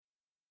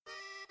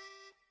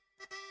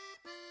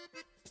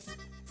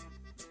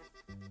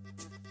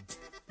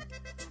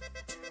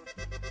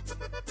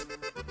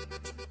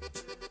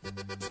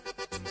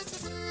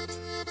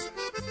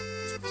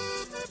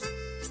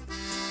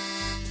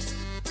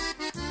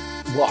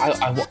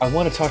Well, I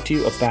want to talk to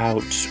you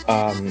about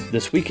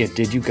this weekend.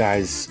 Did you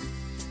guys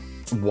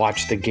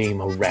watch the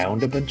game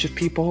around a bunch of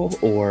people,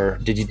 or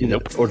did you do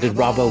that? Or did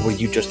Rabo, were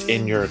you just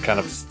in your kind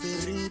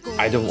of,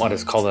 I don't want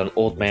to call it an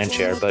old man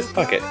chair, but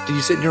fuck it. Do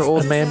you sit in your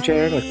old man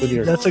chair? Like with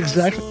your, That's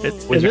exactly it.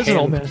 It is an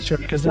old man chair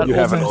because that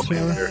old man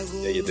chair.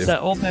 Yeah, you do.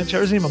 That old man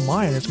chair isn't even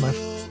mine. It's my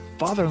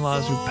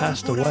father-in-law's who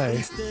passed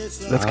away.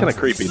 That's kind of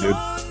creepy, dude.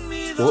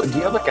 Well, do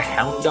you have like a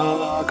hound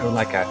dog or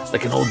like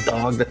an old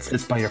dog that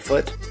sits by your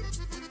foot?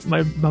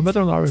 My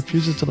mother-in-law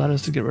refuses to let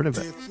us to get rid of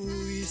it.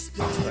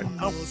 Like,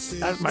 nope,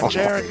 that's my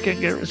chair. I can't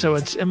get it. So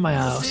it's in my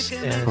house,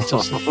 and it's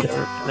just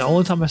there. The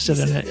only time I sit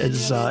in it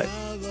is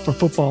for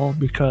football,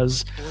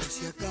 because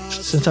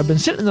since I've been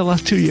sitting the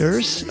last 2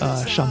 years,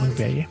 Sean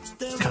McVay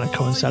kind of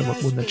coincided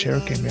with when the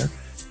chair came here.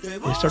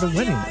 They started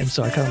winning, and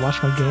so I kind of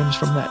watch my games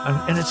from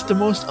that. And it's the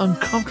most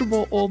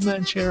uncomfortable old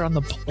man chair on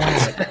the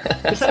planet.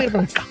 It's not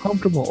even a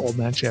comfortable old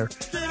man chair.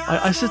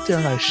 I sit there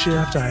and I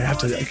shift.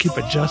 I keep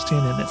adjusting,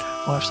 and then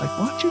my wife's like,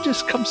 "Why don't you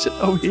just come sit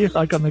over here,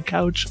 like on the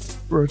couch,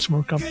 where it's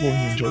more comfortable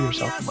and you enjoy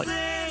yourself?" I'm like,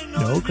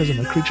 "No, because I'm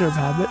a creature of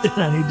habit,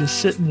 and I need to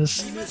sit in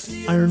this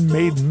Iron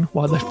Maiden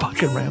while the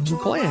fucking Rams are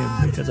playing,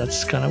 because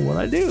that's kind of what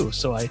I do."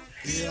 So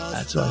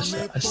that's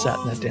why I sat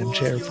in that damn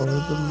chair for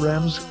the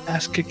Rams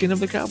ass kicking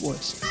of the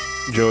Cowboys.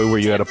 Joey, were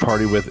you at a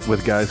party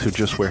with guys who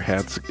just wear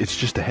hats? It's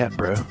just a hat,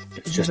 bro.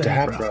 It's just a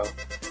hat, bro.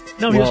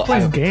 No, he was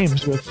playing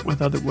games with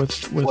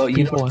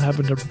people and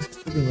having to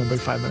remember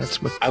 5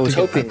 minutes with. I was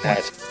hoping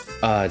that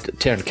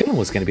Taron Killen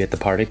was going to be at the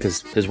party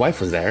because his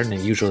wife was there, and he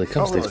usually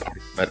comes to these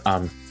parties.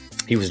 But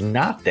he was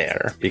not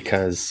there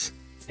because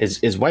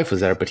his wife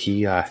was there, but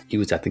he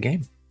was at the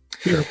game.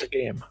 He was at the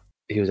game.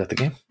 He was at the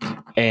game,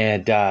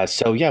 and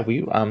so yeah,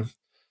 we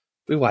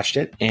watched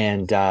it,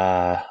 and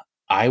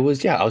I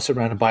was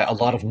surrounded by a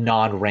lot of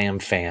non-Ram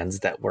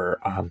fans that were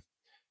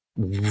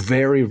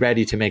very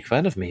ready to make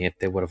fun of me if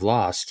they would have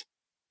lost.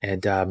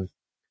 And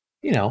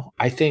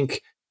I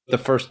think the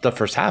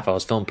first half I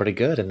was feeling pretty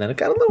good, and then it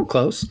got a little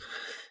close.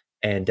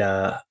 And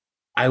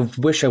I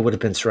wish I would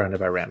have been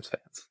surrounded by Rams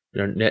fans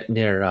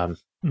near in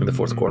the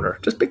fourth quarter,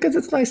 just because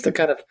it's nice to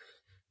kind of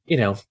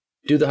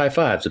do the high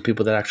fives with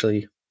people that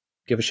actually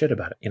give a shit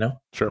about it.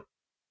 Sure.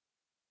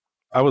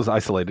 I was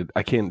isolated.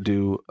 I can't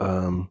do.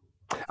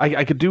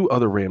 I could do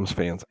other Rams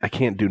fans. I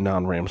can't do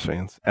non-Rams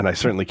fans, and I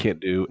certainly can't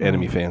do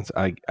enemy fans.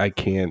 I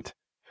can't.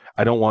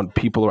 I don't want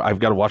people. I've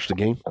got to watch the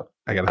game.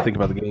 I got to think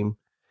about the game,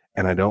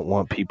 and I don't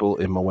want people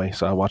in my way,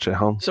 so I watch it at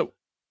home. So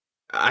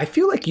I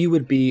feel like you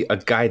would be a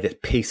guy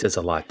that paces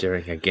a lot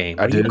during a game.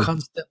 Are you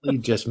constantly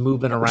just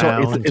moving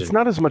around? So it's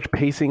not as much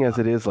pacing as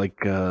it is like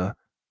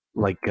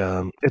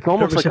it's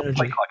almost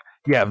like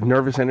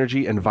nervous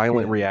energy and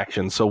violent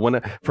reactions. So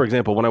for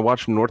example, when I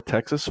watch North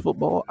Texas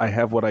football, I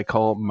have what I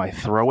call my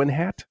throw-in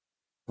hat,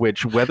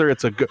 which whether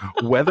it's a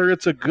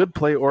good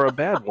play or a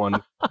bad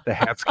one, the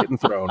hat's getting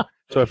thrown.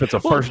 So if it's a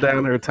first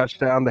down or a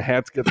touchdown, the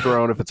hats get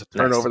thrown. If it's a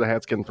turnover, the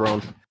hat's getting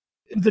thrown.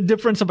 The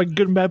difference of a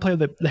good and bad play,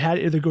 the hat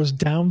either goes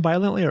down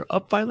violently or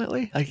up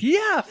violently. Like,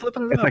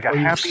 flipping it it's up. It's like a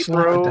happy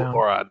throw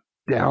or a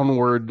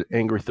downward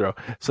angry throw.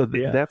 So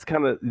that's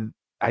kind of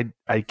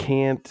I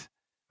can't.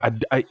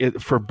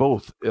 For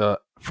both,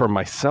 for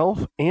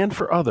myself and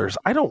for others,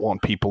 I don't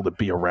want people to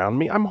be around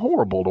me. I'm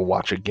horrible to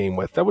watch a game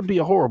with. That would be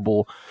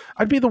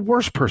I'd be the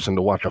worst person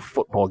to watch a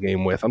football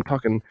game with. I'm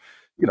talking,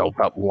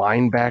 about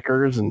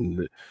linebackers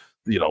and,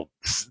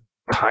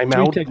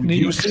 timeout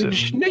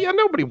usage.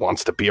 Nobody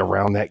wants to be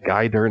around that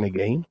guy during a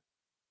game.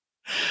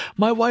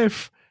 My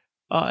wife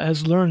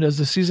has learned as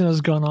the season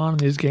has gone on and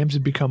these games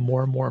have become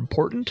more and more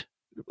important,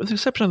 with the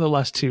exception of the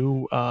last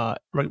two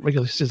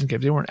regular season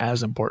games. They weren't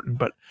as important,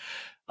 but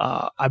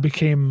I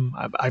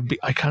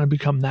kind of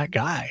become that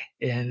guy,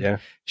 and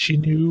she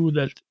knew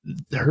that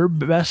her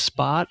best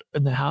spot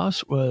in the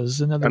house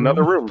was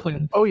another room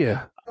playing. Oh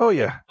yeah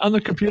on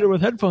the computer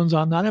with headphones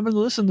on, not having to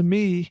listen to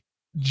me,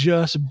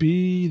 just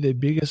be the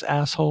biggest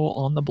asshole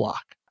on the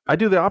block. I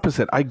do the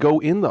opposite. I go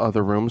in the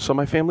other room so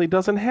my family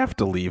doesn't have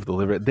to leave the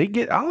living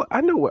room.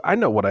 I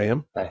know what I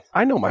am. Nice.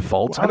 I know my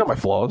faults. I know my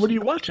flaws. What are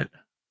you watching?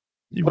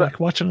 You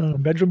watching on a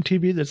bedroom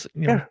TV that's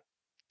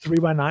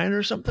 3x9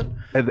 or something?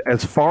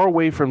 As far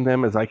away from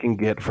them as I can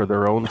get for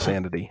their own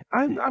sanity.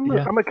 I'm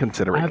a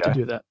considerate guy. I have to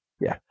do that.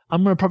 Yeah.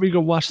 I'm going to probably go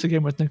watch the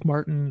game with Nick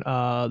Martin,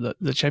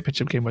 the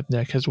championship game with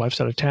Nick. His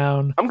wife's out of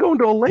town. I'm going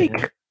to a lake.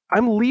 Yeah.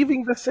 I'm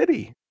leaving the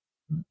city.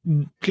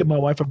 Give my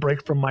wife a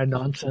break from my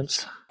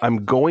nonsense.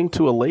 I'm going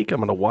to a lake. I'm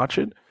going to watch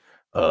it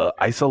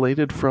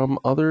isolated from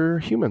other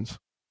humans.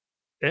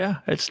 Yeah,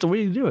 it's the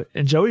way you do it.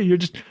 And Joey, you're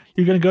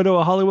going to go to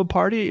a Hollywood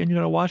party and you're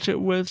going to watch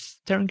it with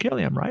Taron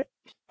Killen, right?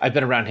 I've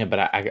been around him, but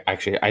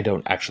I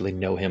don't actually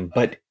know him.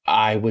 But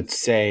I would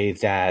say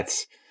that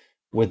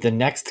with the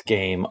next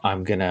game, I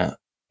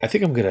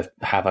think I'm gonna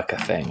have like a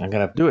thing. I'm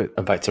gonna do it.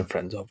 Invite some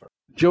friends over.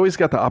 Joey's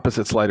got the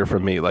opposite slider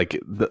from me. Like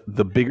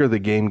the bigger the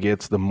game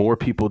gets, the more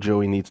people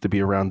Joey needs to be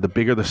around. The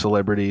bigger the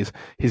celebrities.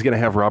 He's gonna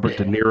have Robert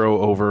De Niro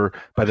over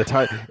by the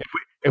time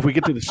if we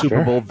get to the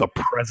Super Bowl. The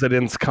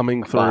president's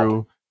coming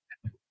through.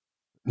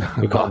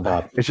 We call him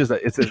Bob. It's just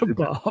that it's the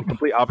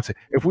complete opposite.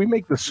 If we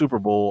make the Super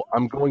Bowl,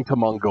 I'm going to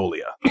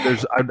Mongolia.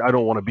 I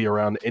don't want to be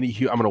around any.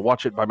 I'm going to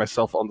watch it by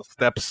myself on the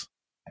steps,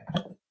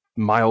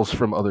 miles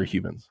from other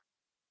humans.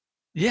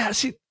 Yeah,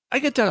 see, I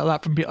get that a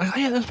lot from people. Like, oh,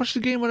 yeah, let's watch the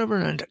game, whatever.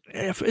 And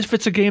if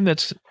it's a game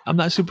that's, I'm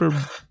not super.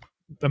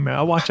 I mean,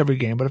 I watch every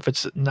game, but if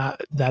it's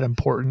not that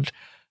important,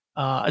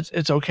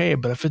 it's okay.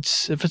 But if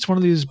it's one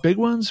of these big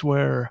ones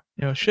where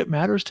shit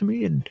matters to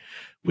me, and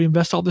we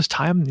invest all this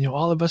time,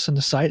 all of us in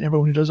the site and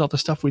everyone who does all the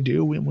stuff we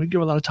do, we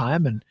give a lot of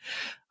time, and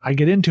I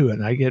get into it,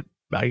 and I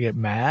get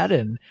mad,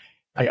 and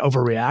I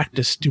overreact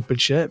to stupid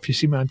shit. If you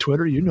see me on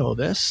Twitter, you know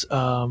this.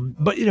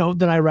 But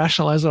then I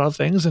rationalize a lot of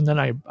things, and then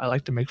I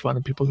like to make fun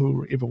of people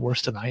who are even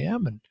worse than I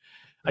am, and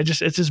it's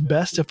just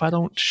best if I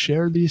don't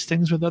share these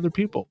things with other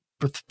people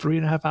for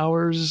 3.5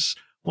 hours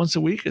once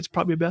a week. It's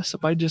probably best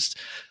if I just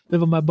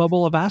live in my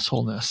bubble of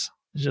assholeness.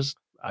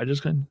 I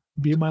just can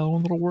be in my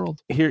own little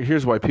world.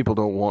 Here's why people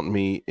don't want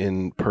me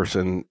in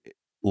person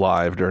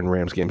live during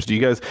Rams games. You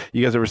guys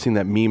ever seen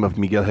that meme of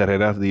Miguel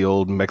Herrera, the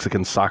old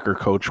Mexican soccer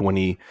coach, when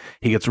he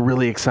gets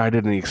really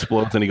excited and he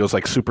explodes and he goes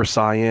like Super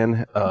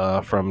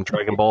Saiyan from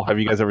Dragon Ball? Have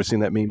you guys ever seen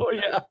that meme? Oh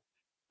yeah.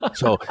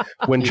 So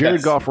when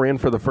Jared Goff ran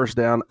for the first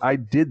down, I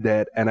did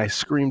that and I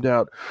screamed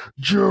out,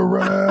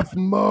 "Giraffe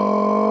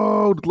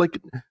mode!" Like,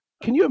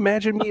 can you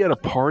imagine me at a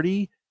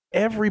party?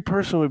 Every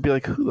person would be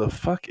like, "Who the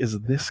fuck is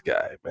this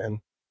guy,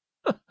 man?"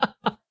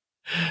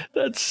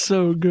 That's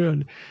so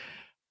good.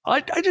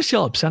 I just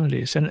yell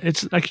obscenities, and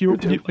it's like you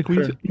with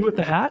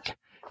the hat.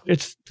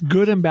 It's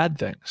good and bad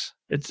things.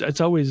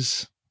 It's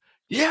always,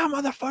 yeah,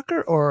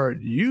 motherfucker, or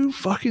you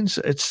fucking.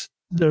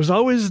 There's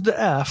always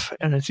the F,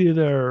 and it's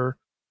either,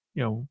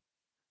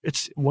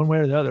 it's one way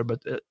or the other,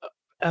 but the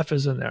F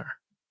is in there.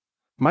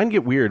 Mine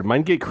get weird.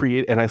 Mine get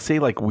creative, and I say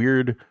like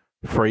weird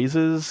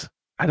phrases.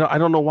 I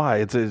don't know why.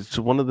 It's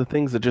one of the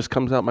things that just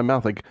comes out my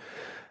mouth. Like,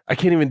 I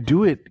can't even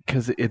do it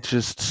because it's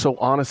just so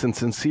honest and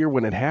sincere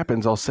when it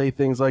happens. I'll say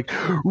things like,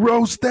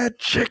 "Roast that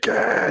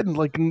chicken,"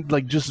 like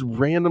just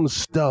random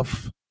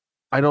stuff.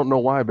 I don't know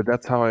why, but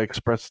that's how I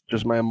express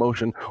just my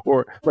emotion.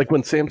 Or like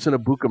when Samson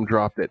Abukum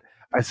dropped it,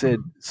 I said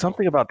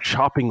something about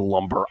chopping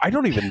lumber. I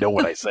don't even know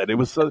what I said.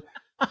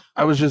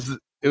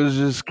 It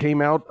just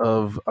came out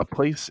of a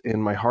place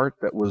in my heart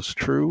that was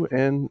true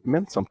and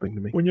meant something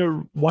to me. When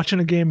you're watching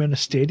a game in a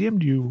stadium,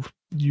 do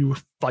you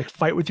like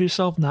fight with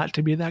yourself not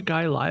to be that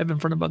guy live in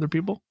front of other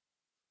people?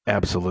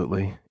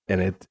 Absolutely.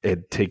 And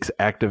it takes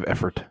active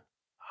effort.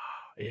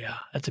 Yeah,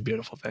 that's a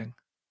beautiful thing.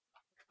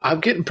 I'm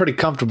getting pretty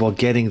comfortable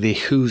getting the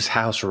 "Whose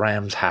House,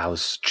 Rams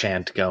House"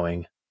 chant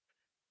going.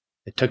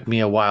 It took me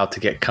a while to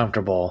get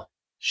comfortable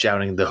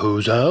shouting the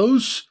 "Whose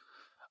House?"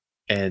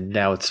 And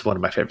now it's one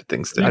of my favorite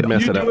things to do. I'd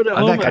mess it up. And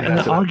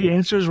the Augie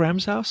answers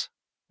Rams House.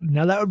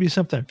 Now that would be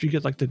something if you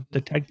get like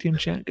the tag team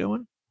chant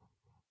going.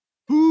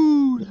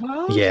 Whose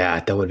house? Yeah,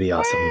 that would be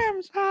awesome.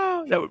 Rams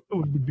House. That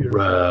would be beautiful.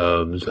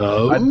 Rams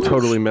House. I'd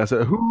totally mess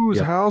it up.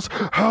 Whose house?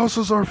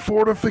 Houses are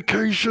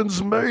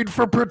fortifications made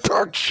for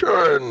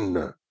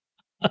protection.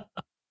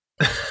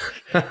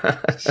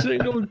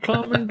 Single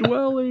common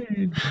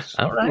dwellings.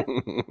 All right.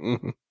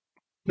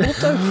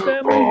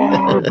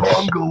 Multi-family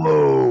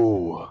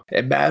bungalow.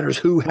 It matters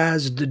who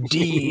has the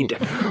deed.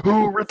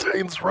 Who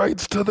retains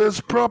rights to this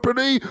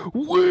property?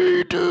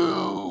 We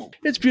do.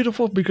 It's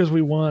beautiful because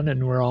we won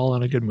and we're all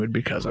in a good mood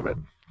because of it.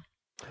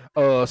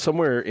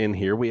 Somewhere in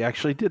here we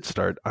actually did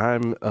start.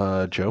 I'm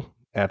Joe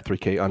at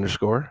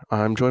 3K_.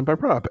 I'm joined by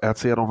Rob at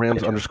Seattle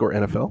Rams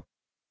 _NFL.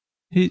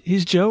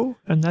 He's Joe,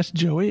 and that's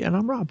Joey, and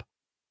I'm Rob.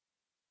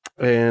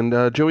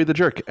 And Joey the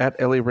Jerk at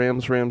LA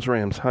Rams.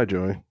 Hi,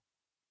 Joey.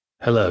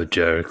 Hello,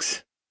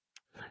 jerks.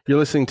 You're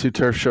listening to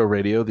Turf Show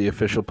Radio, the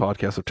official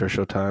podcast of Turf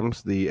Show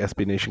Times, the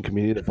SB Nation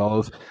community that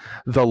follows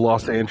the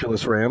Los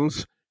Angeles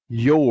Rams,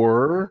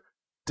 your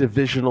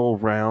divisional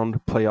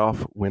round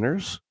playoff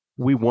winners.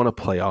 We won a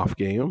playoff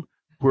game.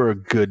 We're a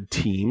good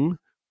team.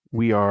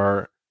 We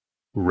are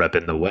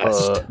repping the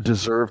West.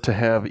 Deserve to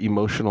have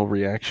emotional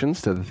reactions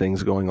to the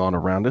things going on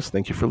around us.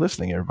 Thank you for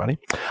listening, everybody.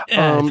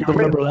 And if you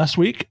remember last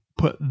week,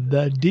 put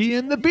the D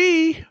in the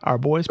B. Our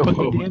boys put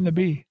the D in the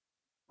B.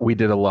 We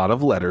did a lot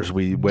of letters.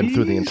 We went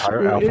through the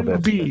entire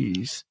alphabet.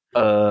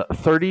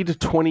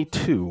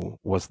 30-22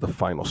 was the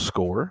final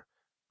score.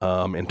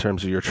 In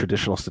terms of your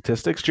traditional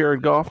statistics,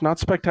 Jared Goff, not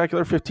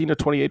spectacular,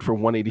 15-28 for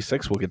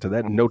 186. We'll get to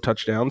that. No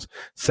touchdowns,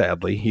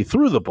 sadly. He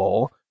threw the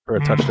ball for a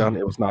touchdown.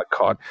 It was not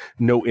caught.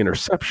 No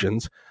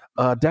interceptions.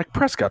 Dak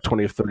Prescott,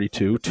 20-32,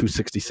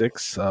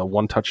 266,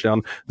 one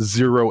touchdown,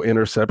 0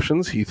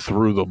 interceptions. He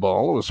threw the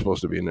ball. It was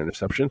supposed to be an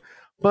interception.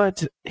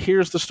 But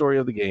here's the story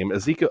of the game.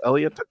 Ezekiel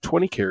Elliott,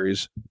 20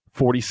 carries,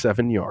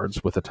 47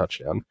 yards with a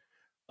touchdown.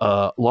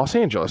 Los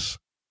Angeles,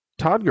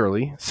 Todd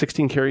Gurley,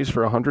 16 carries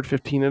for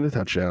 115 and a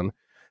touchdown.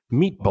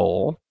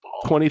 Meatball,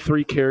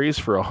 23 carries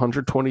for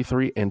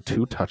 123 and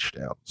 2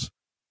 touchdowns.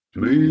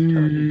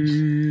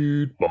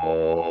 Meatball.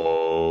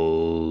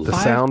 The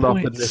sound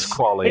off the disc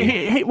quality.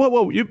 Hey,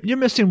 whoa. You're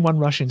missing one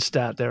rushing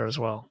stat there as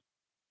well.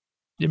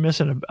 You're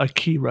missing a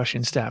key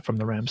rushing stat from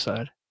the Rams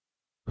side.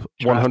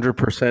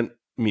 100%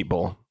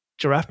 meatball?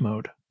 Giraffe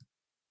mode.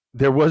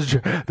 There was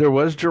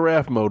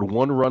giraffe mode.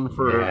 1 run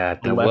for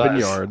 11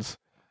 yards.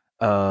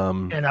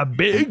 And a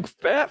big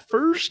fat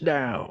first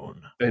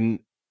down. And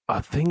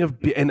a thing of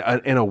and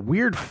a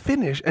weird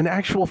finish, an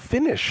actual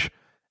finish,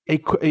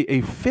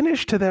 a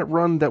finish to that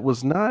run that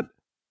was not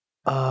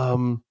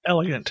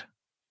elegant,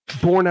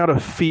 born out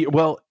of fear.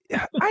 Well,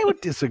 I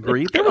would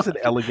disagree. There was an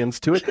elegance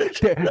to it.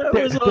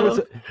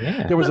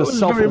 There was a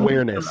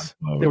self-awareness.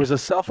 There was a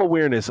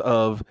self-awareness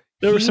of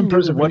there was some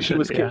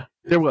preservation.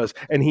 There was,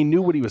 and he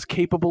knew what he was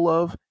capable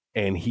of,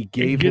 and he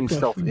gave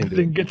himself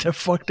into it. Get the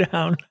fuck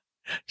down.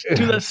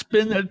 Do that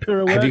spin, that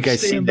pirouette. Have you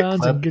guys seen the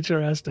clip? And get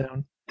your ass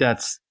down.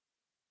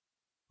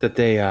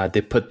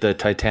 They put the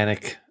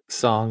Titanic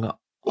song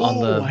on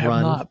the I run.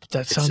 Have not, but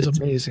that sounds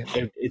amazing.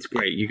 It's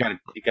great. You got to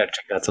check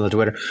it out. It's on the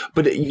Twitter.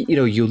 But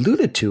you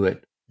alluded to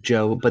it,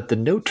 Joe. But the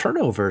no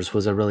turnovers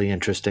was a really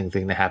interesting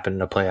thing to happen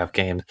in a playoff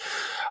game.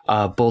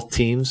 Both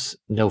teams,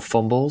 no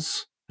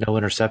fumbles, no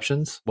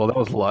interceptions. Well, that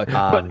was a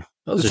lot.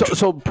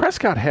 So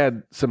Prescott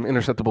had some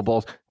interceptable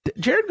balls.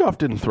 Jared Goff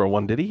didn't throw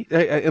one, did he?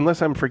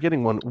 Unless I'm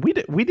forgetting one. We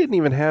didn't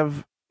even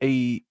have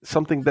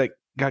something that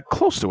got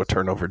close to a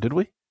turnover, did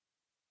we?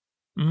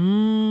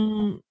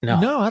 No,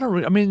 I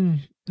don't. I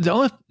mean,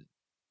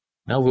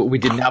 we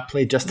did not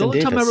play Justin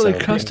Davis. The only time I really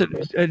cussed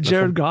at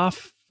Jared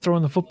Goff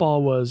throwing the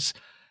football was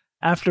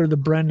after the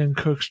Brandon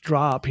Cooks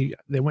drop.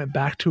 They went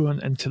back to him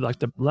into like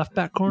the left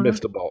back corner.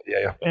 Missed the ball,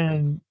 yeah.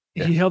 And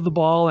he held the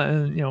ball,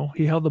 and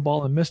he held the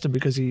ball and missed him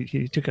because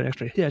he took an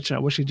extra hitch. And I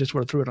wish he just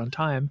would have threw it on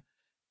time.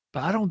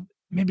 But I don't.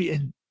 Maybe.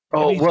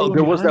 There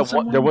was that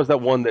one. There was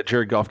that one that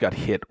Jared Goff got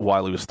hit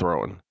while he was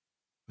throwing.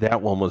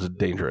 That one was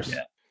dangerous.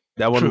 Yeah.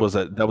 That one was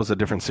a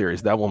different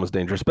series. That one was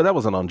dangerous, but that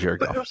wasn't on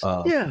Jared Goff.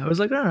 I was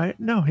like, all right,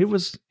 no, he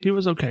was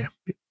okay.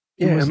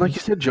 And like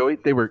you said, Joey,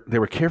 they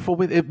were careful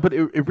with it, but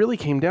it really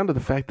came down to the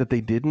fact that they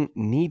didn't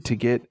need to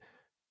get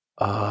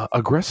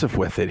aggressive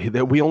with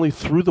it. We only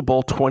threw the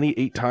ball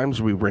 28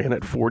 times. We ran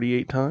it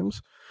 48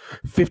 times,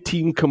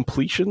 15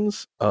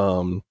 completions.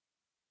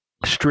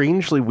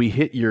 Strangely, we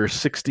hit your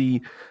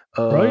 60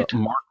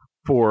 mark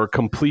for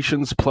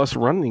completions plus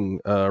running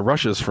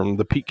rushes from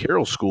the Pete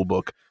Carroll school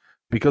book.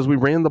 Because we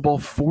ran the ball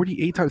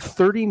 48 times,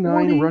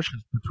 39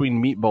 rushes between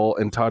Meatball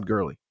and Todd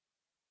Gurley.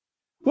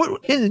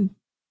 What? And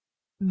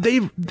they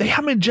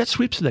how many jet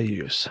sweeps do they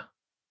use?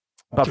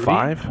 About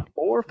 5, 4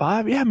 or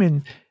 5. Yeah, I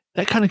mean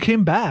that kind of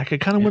came back.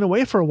 It kind of went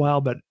away for a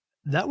while, but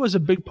that was a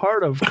big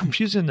part of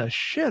confusing the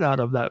shit out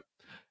of that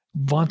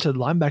vaunted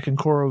linebacking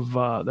core of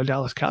the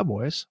Dallas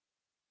Cowboys,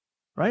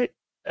 right?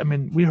 I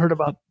mean, we heard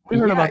about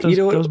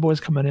those boys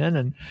coming in,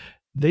 and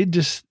they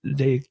didn't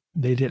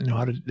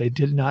know they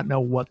did not know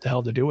what the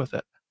hell to do with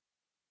it.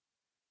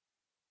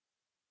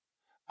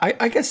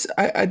 I guess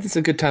it's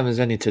a good time as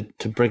any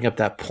to bring up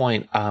that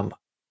point.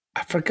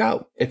 I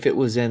forgot if it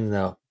was in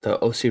the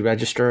OC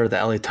Register or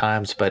the LA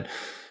Times, but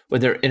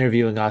when they're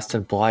interviewing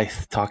Austin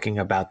Blythe talking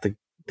about the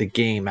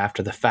game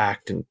after the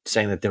fact and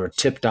saying that they were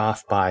tipped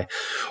off by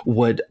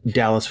what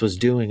Dallas was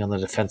doing on the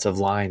defensive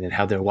line and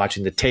how they were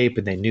watching the tape,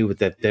 and they knew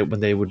that when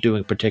they were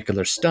doing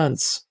particular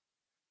stunts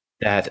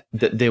that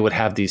they would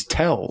have these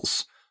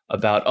tells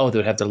about, they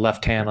would have their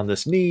left hand on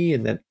this knee,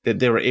 and that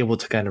they were able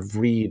to kind of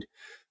read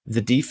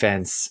the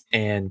defense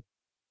and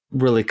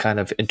really kind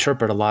of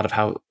interpret a lot of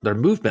how their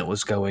movement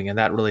was going, and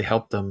that really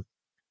helped them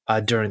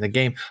during the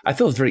game. I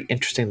thought it was very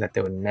interesting that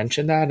they would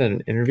mention that in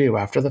an interview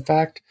after the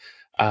fact.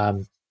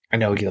 I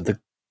know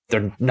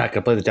they're not going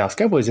to play the Dallas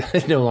Cowboys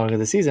no longer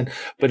this season,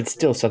 but it's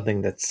still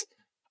something that's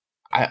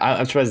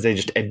I'm surprised they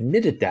just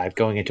admitted that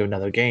going into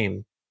another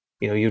game.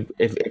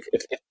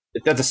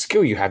 If that's a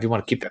skill you have, you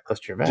want to keep that close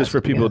to your vest. Just for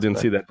people who didn't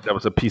see that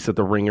was a piece at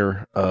the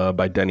Ringer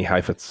by Denny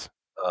Heifetz.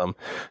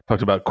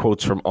 Talked about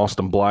quotes from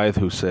Austin Blythe,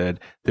 who said,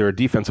 they're a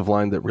defensive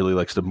line that really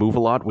likes to move a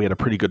lot. We had a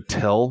pretty good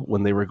tell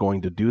when they were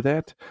going to do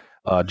that.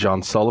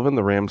 John Sullivan,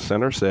 the Rams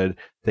center, said,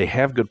 they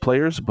have good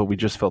players, but we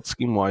just felt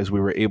scheme-wise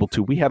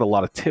we had a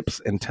lot of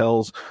tips and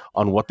tells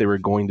on what they were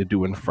going to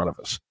do in front of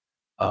us.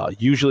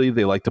 Usually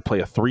they like to play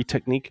a 3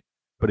 technique,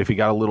 but if he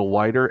got a little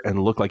wider and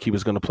looked like he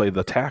was going to play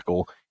the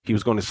tackle, he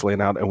was going to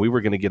slant out, and we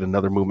were going to get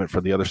another movement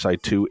for the other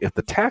side too. If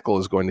the tackle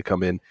is going to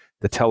come in,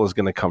 the tell is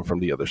going to come from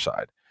the other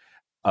side.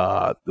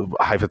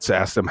 Heifetz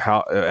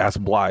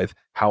asked Blythe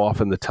how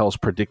often the tells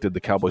predicted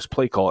the Cowboys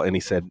play call, and he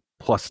said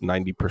plus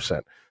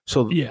 90%.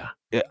 So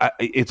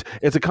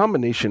it's a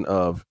combination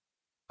of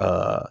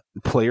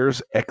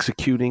players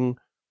executing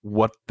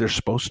what they're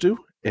supposed to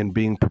and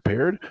being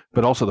prepared,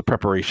 but also the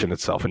preparation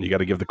itself. And you got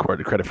to give the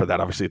credit for that,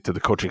 obviously, to the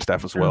coaching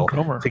staff as well.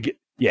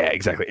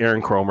 Exactly.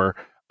 Aaron Cromer.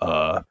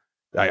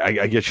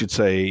 I guess you'd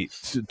say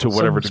to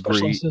whatever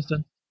degree.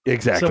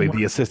 Exactly.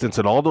 The assistants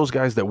and all those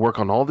guys that work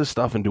on all this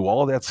stuff and do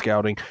all that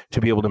scouting to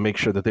be able to make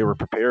sure that they were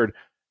prepared.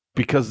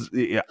 Because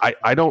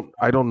I don't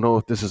know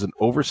if this is an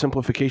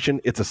oversimplification.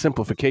 It's a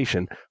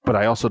simplification, but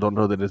I also don't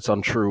know that it's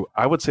untrue.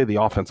 I would say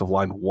the offensive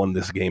line won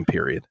this game,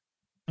 period.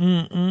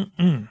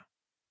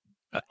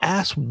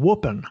 Ass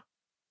whooping.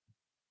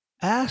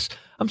 I'm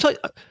telling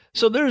you.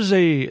 So there's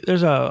a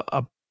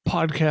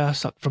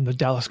podcast from the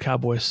Dallas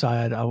Cowboys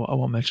side. I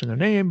won't mention their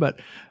name, but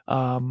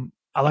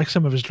I like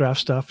some of his draft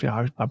stuff.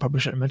 I probably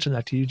shouldn't mention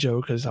that to you,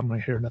 Joe, because I'm going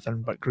to hear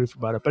nothing but grief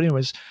about it. But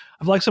anyways,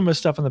 I've liked some of his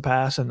stuff in the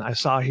past, and I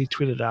saw he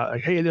tweeted out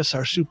like, "Hey, this is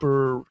our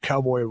Super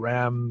Cowboy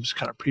Rams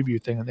kind of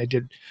preview thing," and they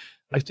did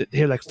they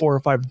had like 4 or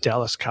 5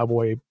 Dallas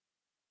Cowboy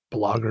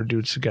blogger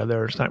dudes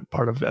together. It's not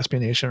part of SB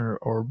Nation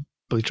or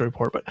Bleacher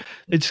Report, but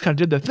they just kind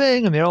of did the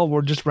thing, and they all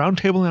were just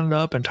roundtabling it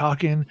up and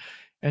talking.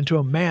 And to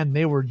a man,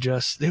 they were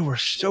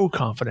so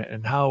confident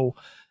in how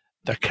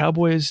the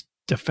Cowboys'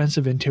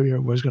 defensive interior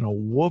was going to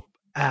whoop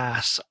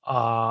ass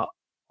on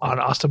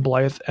Austin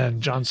Blythe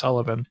and John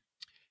Sullivan.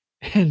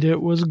 And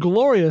it was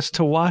glorious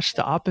to watch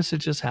the opposite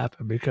just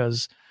happen,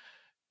 because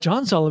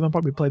John Sullivan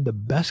probably played the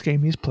best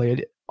game he's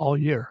played all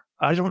year.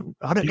 I can't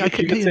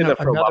tell you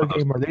another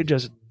game where they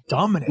just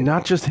dominated.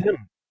 Not just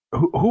him.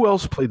 Who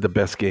else played the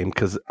best game?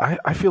 Because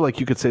I feel like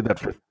you could say that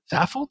for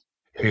Saffold?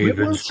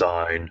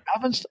 Havenstein.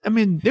 I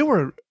mean, they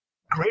were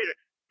great.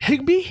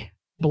 Higbee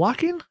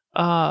blocking.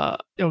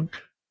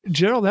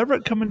 Gerald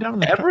Everett coming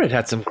down. Everett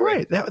had some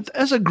great.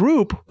 As a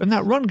group in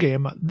that run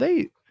game,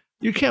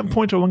 you can't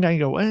point to one guy and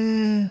go,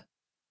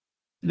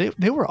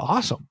 They were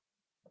awesome.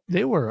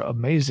 They were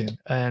amazing,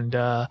 and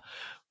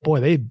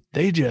boy,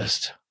 they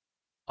just.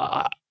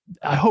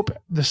 I hope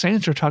the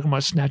Saints are talking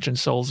about snatching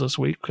souls this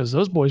week, because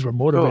those boys were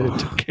motivated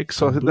to kick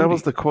some booty. That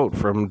was the quote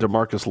from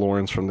DeMarcus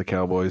Lawrence from the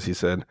Cowboys. He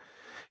said,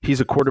 "He's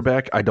a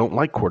quarterback. I don't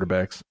like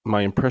quarterbacks.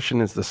 My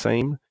impression is the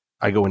same.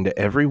 I go into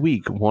every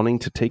week wanting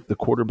to take the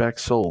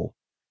quarterback's soul.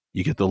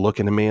 You get the look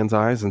in a man's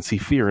eyes and see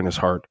fear in his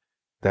heart.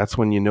 That's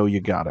when you know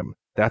you got him.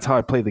 That's how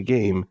I play the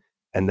game,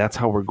 and that's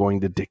how we're going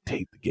to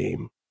dictate the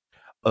game."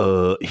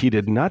 He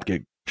did not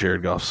get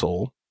Jared Goff's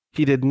soul.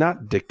 He did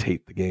not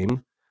dictate the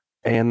game.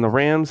 And the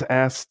Rams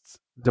asked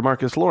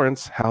DeMarcus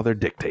Lawrence how they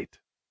dictate.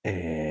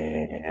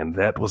 And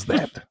that was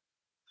that.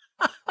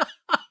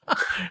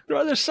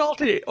 Rather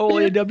salty,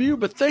 OAW,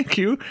 but thank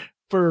you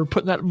for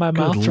putting that in my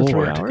mouth for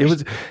 3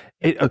 hours.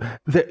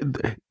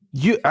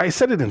 I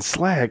said it in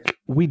Slack.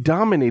 We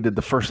dominated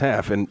the first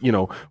half, and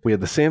we had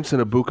the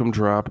Samson Abukum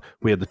drop.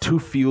 We had the 2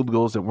 field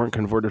goals that weren't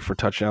converted for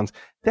touchdowns.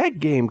 That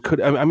game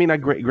could. I mean,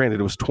 granted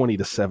it was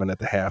 20-7 at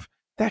the half.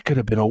 That could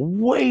have been a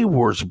way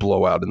worse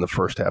blowout in the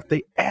first half.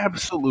 They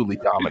absolutely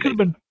dominated. It could have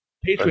been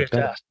Patriots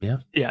test.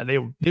 Yeah.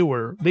 They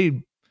were.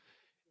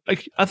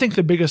 I think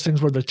the biggest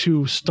things were the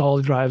 2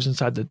 stall drives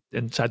inside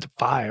the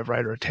 5,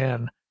 right, or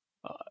 10.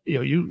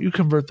 You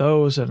convert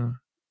those, and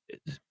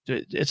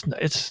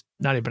it's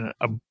not even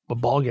a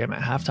ball game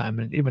at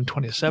halftime, and even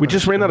 27. We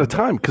just ran out of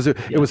time, because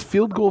it was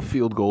field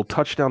goal,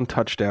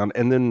 touchdown,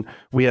 and then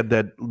we had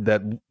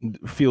that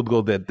field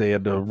goal that they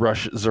had to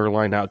rush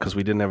Zerline out because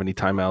we didn't have any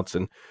timeouts,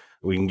 and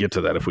we can get to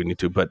that if we need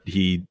to. But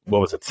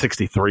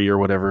 63 or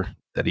whatever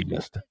that he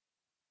missed.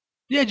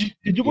 Yeah, did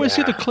you boys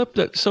see the clip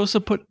that Sosa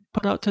put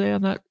out today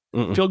on that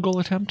field goal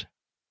attempt?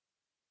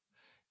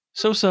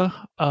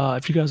 Sosa,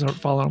 if you guys aren't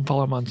following,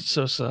 follow him on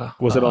Sosa.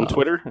 Was it on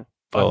Twitter?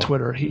 On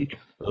Twitter, he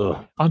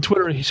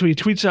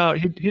tweets out.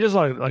 He does a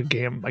lot of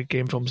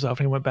game film stuff.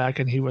 And he went back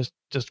and he was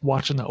just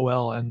watching the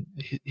OL, and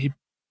he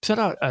set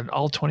out an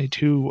all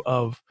 22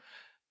 of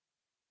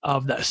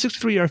that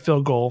 63-yard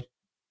field goal.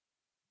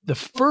 The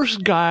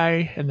first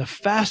guy and the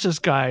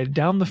fastest guy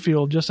down the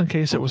field, just in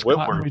case it was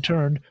caught and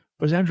returned,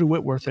 was Andrew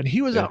Whitworth, and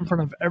he was out in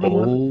front of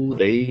everyone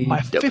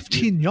by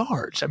 15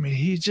 yards. I mean,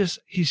 he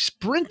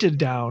sprinted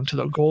down to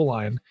the goal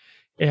line,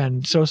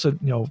 and Sosa,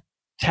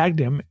 tagged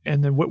him,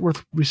 and then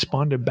Whitworth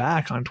responded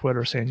back on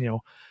Twitter saying,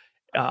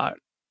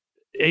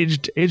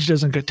 age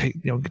doesn't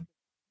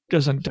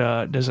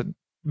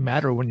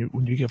matter when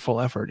you give full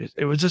effort.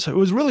 It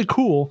was really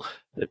cool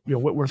that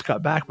Whitworth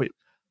got back, but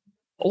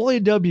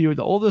OAW,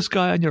 the oldest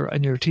guy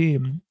on your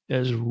team,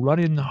 is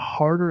running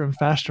harder and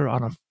faster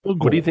on a field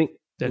goal. What do you think?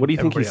 What do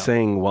you think he's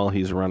saying while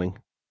he's running?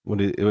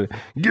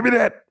 Give me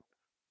that!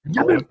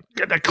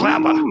 Get that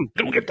clapper!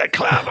 Go get that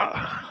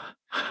clapper!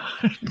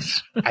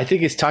 I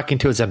think he's talking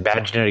to his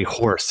imaginary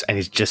horse, and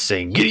he's just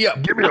saying, "Giddy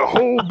up! Give me a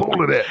whole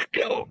bowl of that!"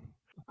 Go.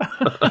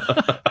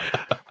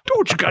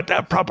 Don't you got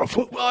that proper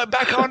football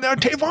back on there,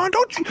 Tavon?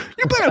 Don't you?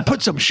 You better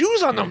put some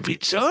shoes on them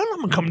feet, son.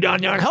 I'm gonna come down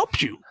there and help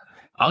you.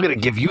 I'm gonna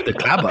give you the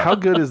clapper. How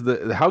good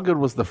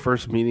was the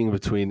first meeting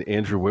between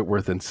Andrew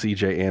Whitworth and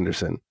C.J.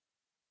 Anderson?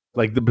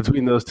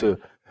 Between those two,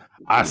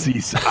 I see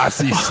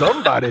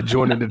somebody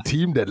joining the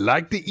team that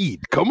like to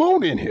eat. Come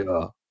on in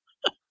here.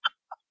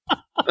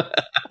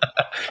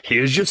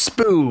 Here's your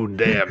spoon,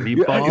 there,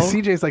 meatball.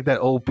 CJ's like that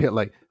old pit,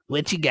 like,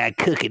 what you got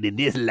cooking in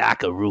this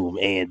locker room,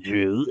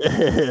 Andrew?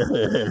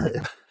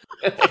 Let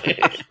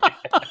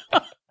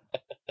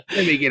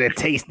me get a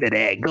taste of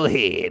that. Go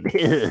ahead.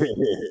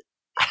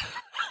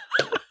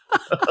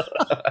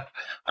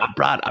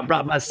 I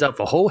brought myself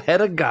a whole head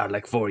of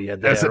garlic for you.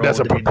 That's a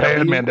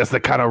prepared man. That's the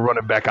kind of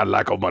running back I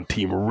like on my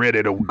team,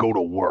 ready to go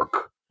to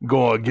work.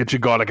 Go on, get your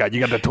garlic out.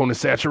 You got that Tony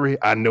Satchery?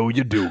 I know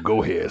you do.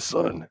 Go ahead,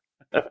 son.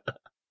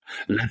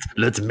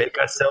 Let's make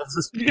ourselves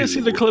a stew. You guys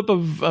see the clip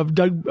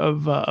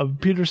of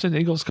Peterson,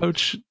 Eagles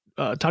coach,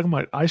 talking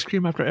about ice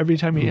cream after every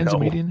time he ends a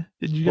meeting?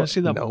 Did you guys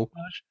see that? No.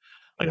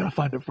 I gotta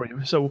find it for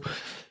you. So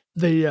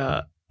they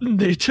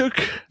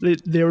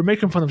were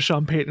making fun of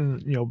Sean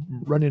Payton,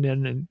 running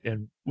in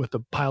and with a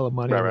pile of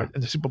money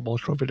and the Super Bowl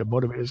trophy to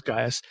motivate his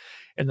guys.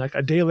 And like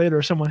a day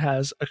later, someone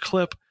has a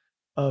clip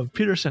of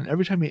Peterson.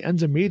 Every time he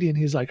ends a meeting,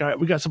 he's like, "All right,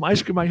 we got some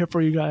ice cream out here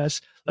for you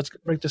guys. Let's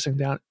break this thing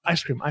down.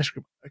 Ice cream, ice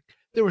cream." Like,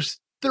 there was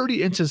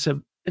 30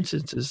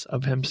 instances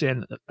of him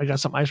saying, "I got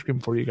some ice cream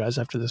for you guys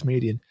after this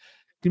meeting."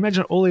 Can you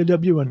imagine Ole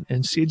W and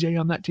CJ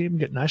on that team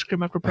getting ice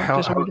cream after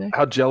practice every day?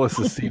 How jealous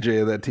is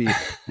CJ of that team?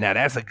 Now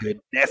that's a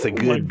good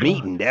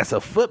meeting. That's a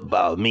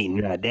football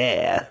meeting right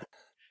there.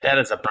 That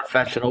is a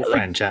professional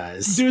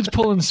franchise. Dudes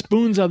pulling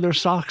spoons out of their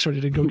socks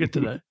ready to go get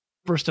to the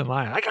first in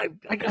line. I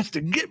got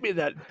to get me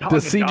that.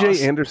 Does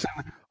CJ Anderson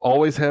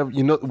always have,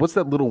 what's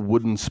that little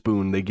wooden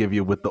spoon they give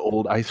you with the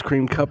old ice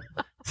cream cup?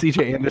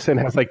 CJ Anderson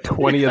has like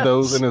 20 of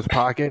those in his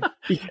pocket.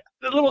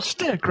 The little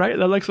stick, right?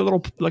 That like the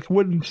little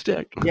wooden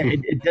stick. Yeah,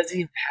 it doesn't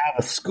even have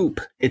a scoop.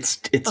 It's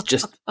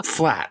just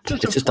flat.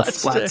 It's just a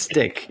flat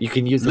stick. You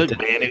can use it. Look,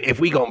 man, if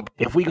we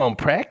gonna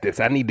practice,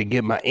 I need to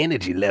get my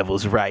energy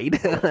levels right.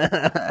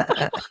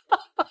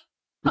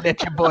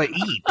 Let your boy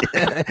eat.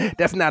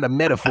 That's not a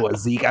metaphor,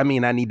 Zeke. I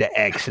mean, I need to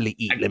actually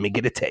eat. Let me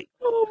get a tape.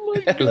 Oh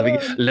my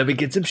God. let me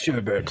get some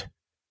sherbet.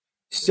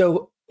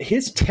 So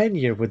his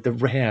tenure with the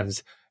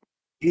Rams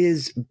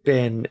it's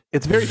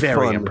very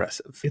fun.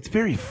 impressive. It's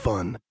very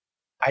fun.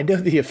 I know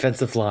the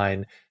offensive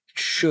line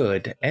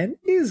should and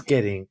is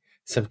getting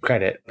some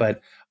credit,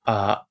 but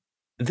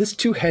this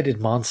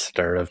two-headed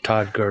monster of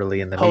Todd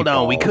Gurley and the Hold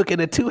meatball, on, we cooking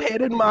a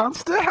two-headed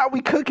monster? How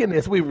we cooking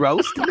this? We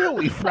roasting it?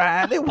 We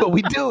frying it? What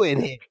we doing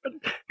here?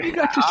 You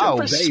got yourself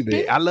a baby,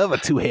 spit. I love a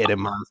two-headed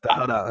monster.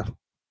 Hold on.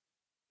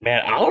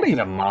 Man, I'll eat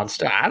a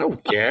monster. I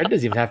don't care. It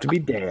doesn't even have to be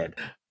dead.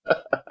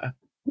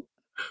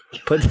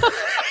 But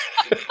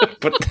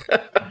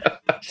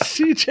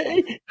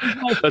CJ,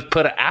 let's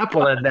put an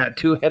apple in that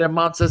two-headed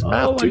monster's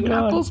mouth. my Two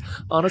God. apples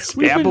on a We've spit.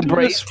 been Apple doing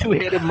Brace this-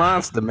 two-headed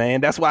monster, man.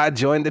 That's why I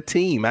joined the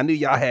team. I knew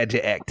y'all had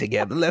your act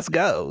together. Let's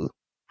go.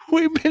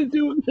 We've been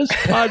doing this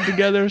pod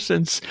together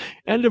since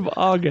end of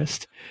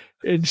August,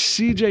 and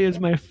CJ is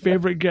my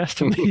favorite guest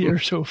of the year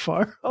so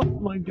far. Oh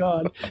my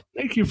God!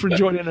 Thank you for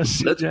joining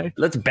us, CJ.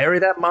 Let's bury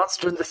that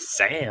monster in the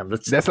sand.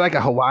 That's like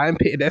a Hawaiian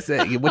pig. That's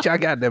it. What y'all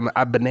got? Them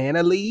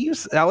banana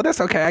leaves? Oh, that's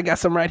okay. I got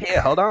some right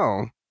here. Hold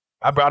on.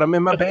 I brought them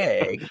in my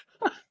bag.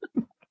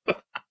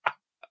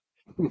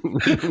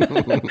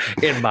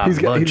 In my He's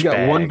got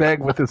bag. one bag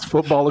with his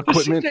football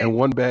equipment and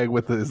one bag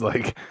with his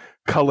like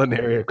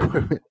culinary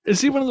equipment.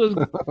 Is he one of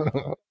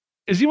those?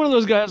 Is he one of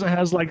those guys that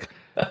has like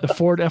the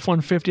Ford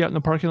F-150 out in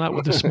the parking lot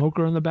with the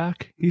smoker in the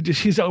back?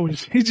 He's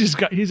always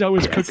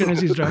cooking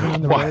as he's driving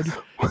on the road.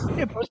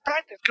 Yeah, post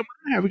practice. Come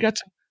on, here. We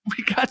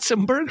got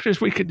some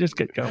burgers. We could just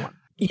get going.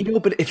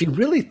 But if you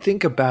really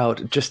think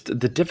about just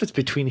the difference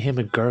between him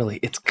and Gurley,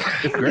 it's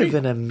kind of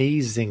an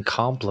amazing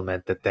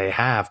compliment that they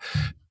have.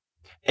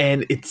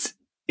 And it's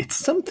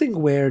something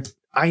where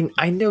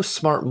I know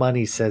smart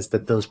money says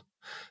that those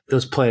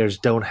players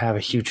don't have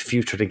a huge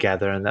future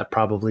together and that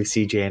probably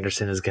CJ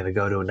Anderson is going to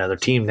go to another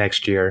team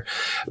next year.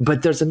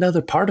 But there's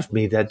another part of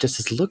me that just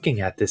is looking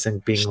at this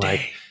and being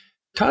like,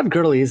 Todd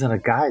Gurley isn't a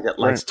guy that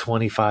likes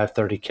 25,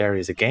 30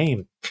 carries a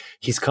game.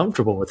 He's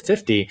comfortable with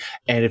 50.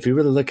 And if you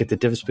really look at the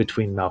difference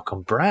between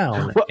Malcolm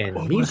Brown and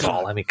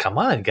Meatball, I mean, come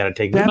on, you got to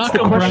take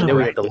Malcolm Brown,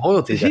 right? The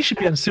loyalty. He should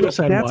be on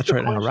suicide watch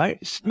right now,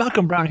 right?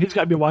 Malcolm Brown, he's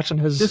got to be watching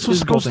his. This was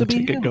supposed to be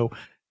ticket him. go.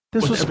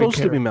 This with was every supposed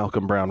to carry. be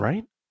Malcolm Brown,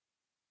 right?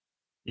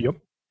 Yep.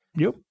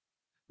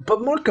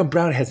 But Malcolm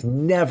Brown has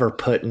never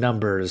put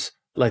numbers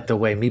like the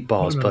way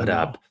Meatball's put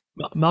up.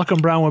 Malcolm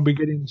Brown will be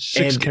getting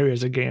 6 And-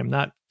 carries a game,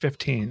 not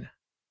 15.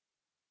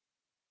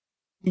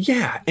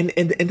 Yeah, and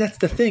that's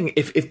the thing.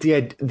 If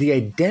the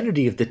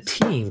identity of the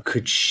team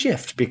could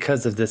shift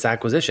because of this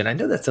acquisition, I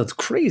know that sounds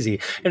crazy,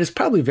 and it's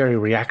probably very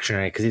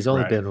reactionary because he's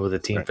only been with the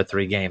team for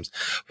 3 games.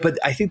 But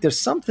I think there's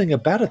something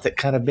about it that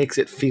kind of makes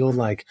it feel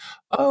like,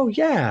 oh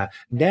yeah,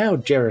 now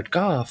Jared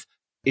Goff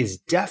is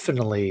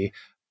definitely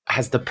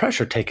has the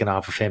pressure taken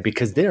off of him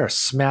because they're a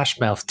smash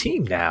mouth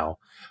team now.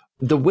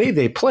 The way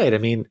they played, I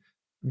mean,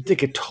 they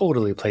could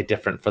totally play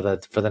different for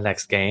the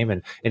next game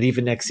and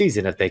even next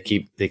season if they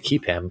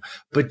keep him.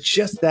 But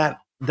just that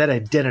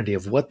identity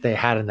of what they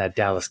had in that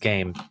Dallas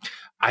game,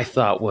 I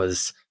thought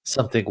was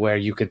something where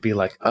you could be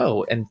like,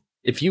 oh, and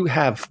if you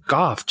have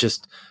Goff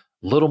just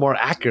a little more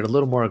accurate, a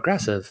little more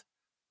aggressive,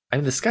 I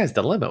mean, the sky's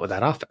the limit with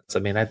that offense. I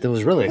mean, it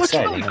was really What's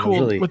exciting.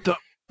 really cool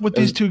with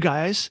these two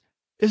guys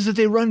is that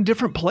they run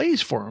different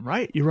plays for him,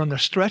 right? You run the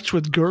stretch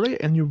with Gurley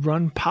and you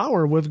run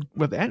power with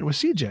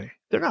CJ.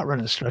 They're not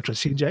running stretch with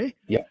CJ.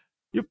 Yeah.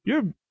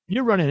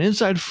 You're running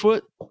inside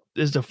foot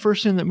is the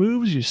first thing that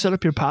moves. You set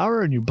up your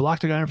power and you block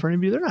the guy in front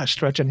of you. They're not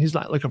stretching. He's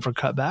not looking for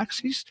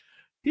cutbacks.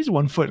 He's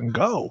 1 foot and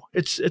go.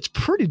 It's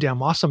pretty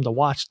damn awesome to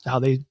watch how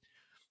they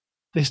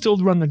still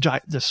run the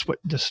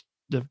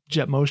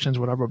jet motions,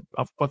 whatever,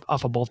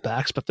 off of both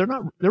backs, but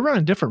they're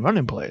running different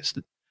running plays.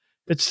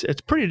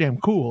 It's pretty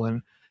damn cool.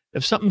 And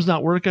if something's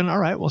not working, all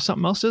right, well,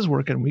 something else is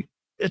working.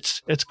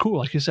 it's cool,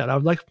 like you said. I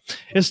would like.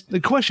 The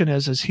question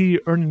is he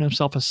earning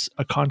himself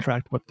a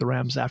contract with the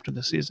Rams after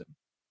the season?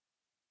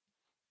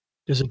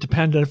 Does it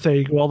depend if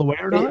they go all the way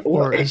or not,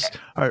 or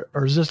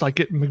is this like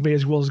getting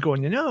McVay's Wills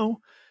going?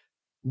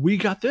 We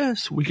got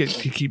this. We can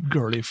keep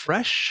Gurley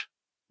fresh.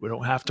 We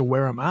don't have to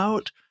wear him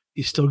out.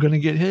 He's still going to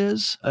get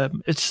his.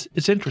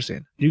 It's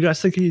interesting. Do you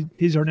guys think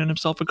he's earning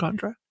himself a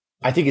contract?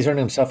 I think he's earning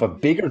himself a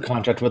bigger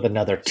contract with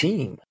another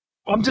team.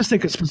 I'm just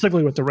thinking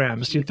specifically with the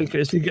Rams. Do you think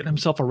is he getting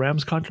himself a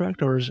Rams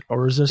contract, or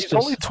is this? He's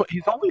only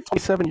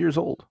 27 years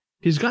old.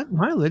 He's got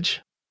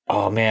mileage.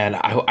 Oh man,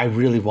 I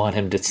really want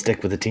him to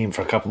stick with the team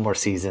for a couple more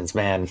seasons,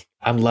 man.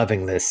 I'm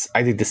loving this.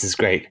 I think this is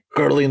great.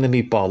 Gurley and the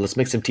meatball. Let's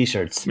make some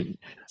T-shirts.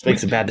 Let's make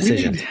some bad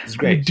decisions. It's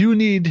great. We do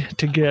need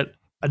to get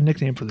a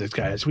nickname for these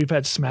guys. We've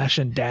had Smash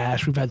and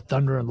Dash. We've had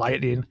Thunder and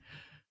Lightning.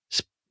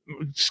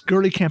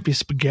 Gurley can't be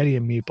Spaghetti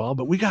and Meatball,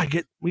 but we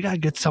gotta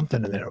get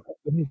something in there.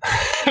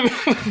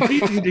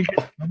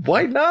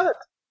 Why not?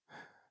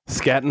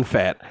 Scat and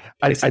Fat.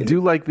 I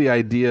do like the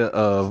idea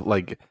of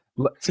like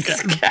Roger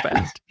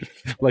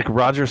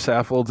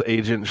Saffold's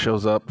agent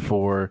shows up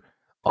for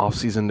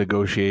off-season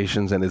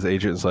negotiations, and his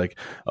agent's like,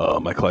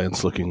 my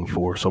client's looking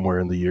for somewhere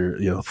in the year,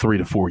 3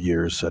 to 4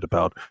 years at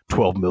about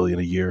 $12 million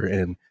a year.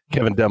 And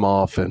Kevin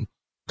Demoff and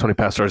Tony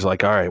Pastor's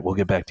like, all right, we'll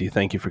get back to you.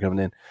 Thank you for coming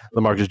in.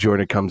 LaMarcus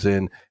Jordan comes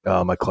in.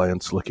 My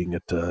client's looking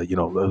at,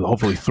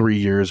 hopefully 3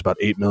 years, about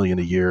 $8 million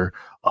a year.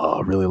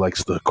 Really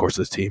likes the course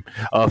of this team.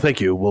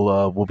 Thank you.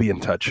 We'll be in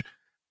touch.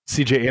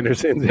 CJ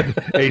Anderson's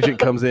agent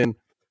comes in.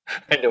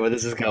 I know where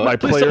this is going. My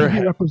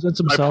represents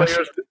himself.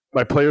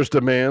 My player's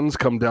demands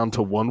come down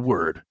to one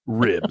word: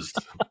 ribs.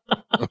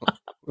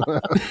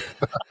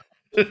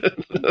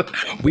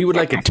 We would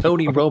like a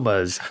Tony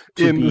Roma's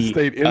to be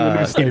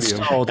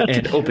installed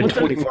and open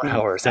 24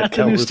 hours at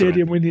the new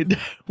stadium. We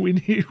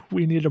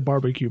need a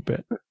barbecue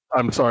pit.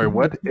 I'm sorry,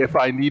 what? If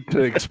I need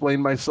to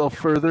explain myself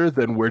further,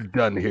 then we're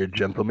done here,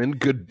 gentlemen.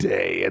 Good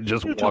day. And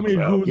just tell me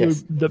who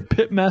the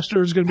pit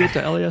master is going to be at the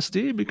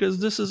LASD, because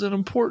this is an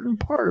important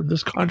part of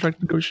this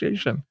contract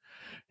negotiation.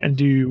 And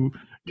do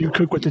you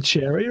cook with the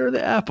cherry or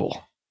the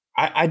apple?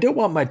 I don't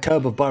want my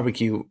tub of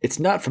barbecue. It's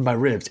not for my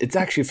ribs. It's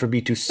actually for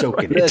me to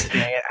soak in it. Look,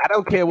 man, I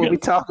don't care what we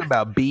talking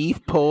about. Beef,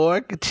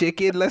 pork,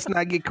 chicken. Let's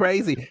not get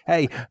crazy.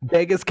 Hey,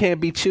 beggars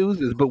can't be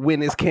choosers, but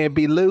winners can't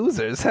be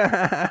losers.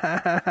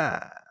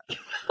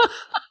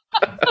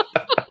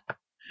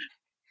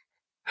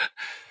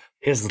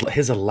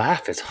 His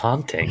laugh is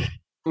haunting.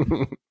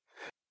 Do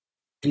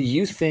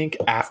you think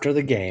after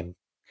the game,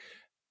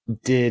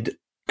 did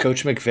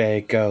Coach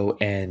McVay go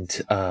and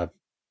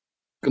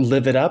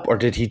live it up, or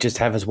did he just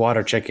have his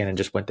water chicken and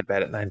just went to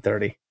bed at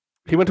 9:30?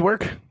 He went to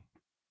work.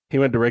 He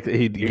went directly.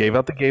 He gave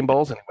out the game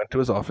balls and he went to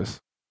his office.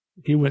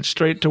 He went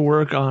straight to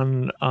work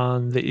on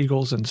the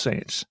Eagles and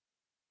Saints.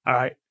 All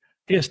right.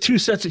 He has two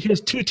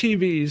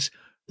TVs.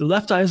 The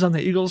left eye is on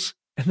the Eagles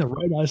and the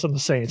right eye is on the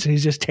Saints, and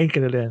he's just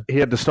taking it in. He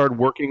had to start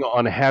working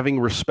on having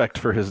respect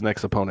for his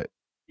next opponent.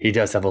 He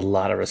does have a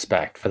lot of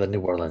respect for the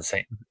New Orleans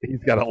Saints.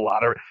 He's got a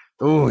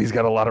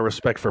lot of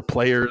respect for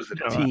players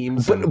and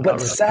teams.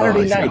 But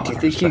Saturday night, do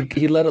you think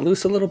he let it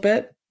loose a little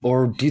bit?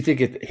 Or do you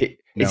think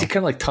is he kind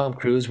of like Tom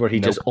Cruise, where he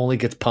just only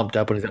gets pumped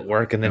up when he's at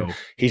work, and then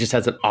he just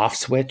has an off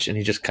switch and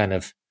he just kind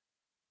of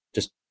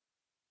just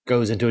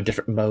goes into a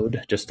different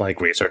mode, just like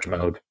research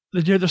mode?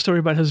 Did you hear the story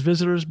about his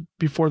visitors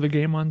before the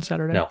game on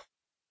Saturday?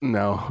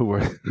 No, who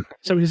were?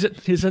 So he's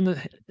in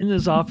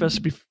his office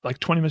like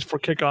 20 minutes before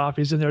kickoff.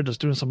 He's in there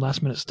just doing some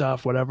last minute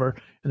stuff, whatever.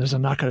 And there's a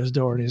knock at his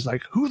door, and he's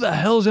like, "Who the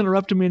hell's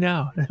interrupting me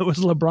now?" And it was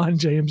LeBron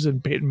James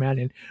and Peyton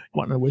Manning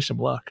wanting to wish him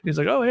luck. And he's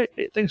like, "Oh, hey,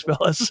 thanks,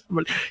 fellas."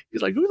 But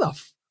he's like, "Who the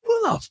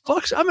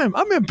fuck's?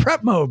 I'm in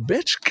prep mode,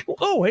 bitch.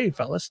 Oh, hey,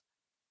 fellas."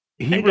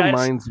 He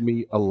reminds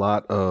me a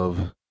lot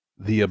of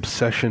the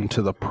obsession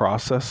to the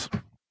process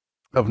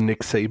of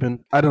Nick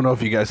Saban. I don't know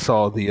if you guys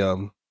saw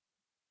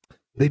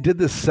they did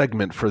this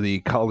segment for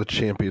the college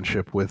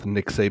championship with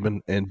Nick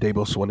Saban and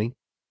Dabo Swinney.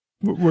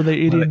 Were they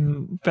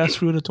eating fast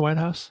food at the White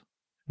House?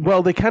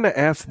 Well, they kind of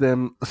asked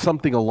them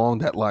something along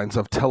that lines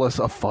of, tell us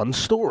a fun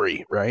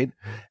story, right?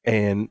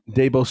 And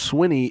Dabo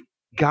Swinney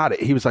got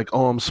it. He was like,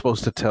 oh, I'm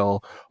supposed to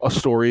tell a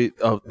story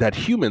that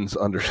humans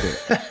understand.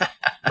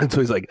 And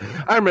so he's like,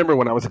 I remember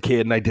when I was a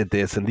kid and I did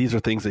this, and these are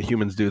things that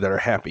humans do that are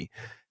happy.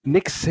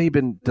 Nick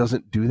Saban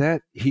doesn't do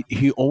that.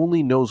 He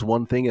only knows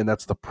one thing, and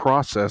that's the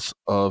process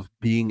of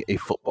being a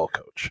football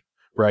coach,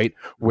 right?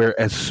 Where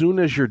as soon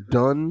as you're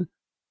done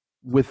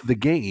with the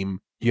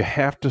game, you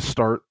have to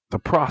start the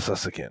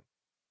process again.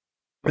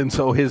 And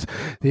so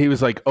he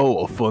was like,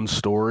 oh, a fun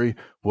story.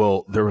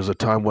 Well, there was a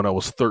time when I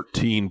was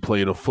 13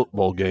 playing a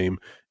football game.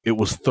 It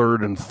was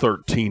 3rd and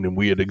 13, and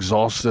we had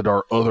exhausted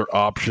our other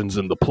options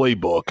in the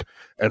playbook.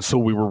 And so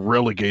we were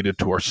relegated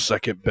to our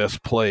second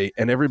best play.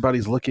 And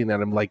everybody's looking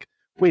at him like,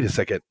 wait a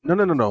second.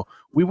 No.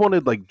 We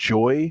wanted like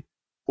joy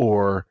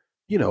or,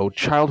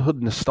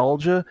 childhood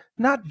nostalgia,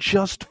 not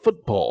just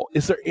football.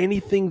 Is there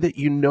anything that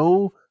you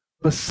know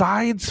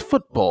besides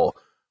football?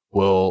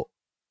 Well,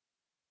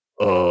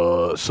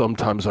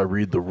 sometimes I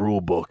read the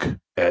rule book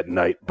at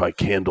night by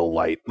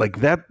candlelight. Like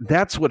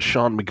that's what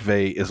Sean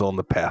McVay is on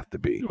the path to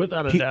be.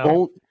 Without a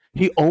doubt.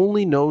 He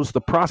only knows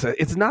the process.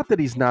 It's not that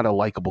he's not a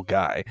likable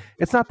guy.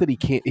 It's not that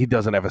he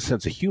doesn't have a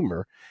sense of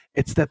humor.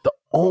 It's that the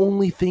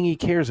only thing he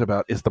cares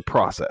about is the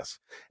process.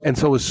 And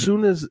so as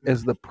soon as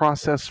the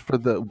process for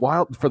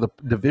the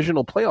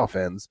divisional playoff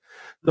ends,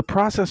 the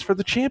process for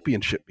the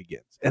championship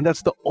begins. And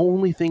that's the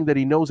only thing that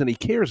he knows and he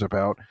cares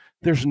about.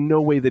 There's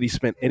no way that he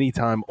spent any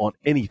time on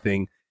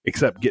anything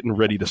except getting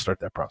ready to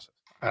start that process.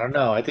 I don't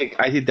know. I think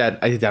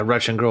that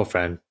Russian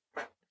girlfriend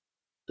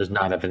does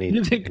not have any.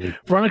 You think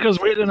Veronica's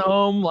waiting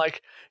home,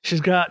 like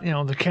she's got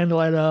the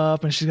candlelight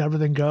up and she's got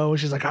everything go.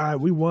 She's like, all right,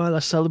 we won,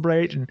 let's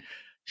celebrate. And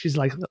she's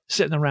like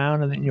sitting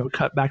around, and then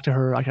cut back to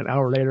her like an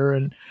hour later,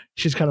 and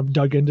she's kind of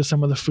dug into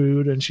some of the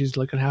food, and she's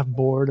looking half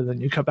bored. And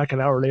then you cut back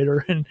an hour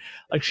later, and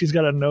like she's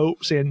got a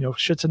note saying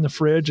shit's in the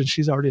fridge, and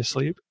she's already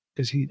asleep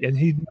because he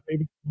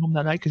maybe home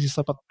that night because he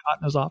slept on the cot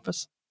in his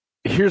office.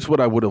 Here's what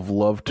I would have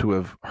loved to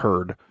have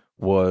heard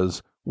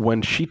was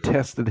when she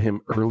tested him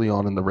early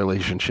on in the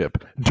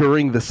relationship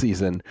during the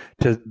season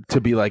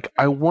to be like,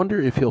 I wonder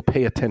if he'll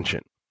pay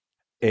attention,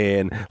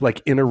 and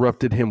like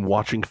interrupted him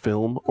watching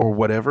film or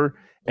whatever,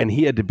 and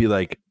he had to be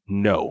like,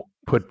 no,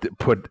 put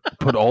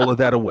all of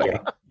that away.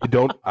 You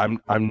don't. I'm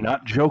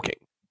not joking.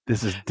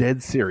 This is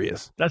dead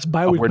serious. That's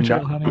bye-week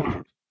material,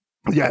 honey.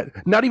 Yeah,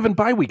 not even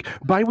bye week.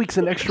 Bye week's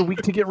an extra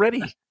week to get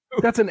ready.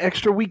 That's an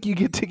extra week you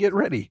get to get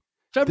ready.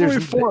 February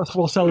 4th,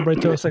 we'll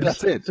celebrate those things.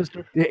 That's it.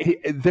 Sister.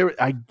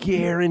 I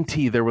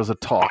guarantee there was a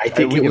talk. I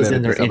think it was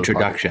in their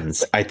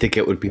introductions. I think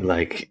it would be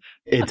like,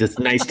 it's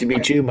nice to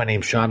meet you. My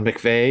name's Sean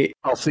McVay.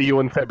 I'll see you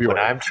in February.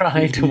 But I'm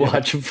trying to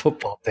watch a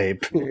football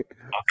tape.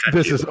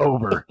 This is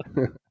over.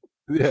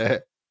 Yeah.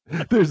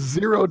 There's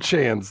zero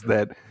chance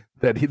that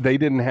they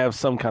didn't have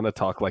some kind of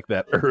talk like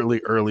that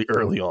early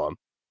on.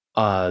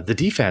 The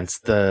defense,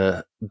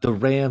 the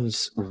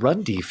Rams'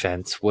 run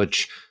defense,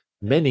 which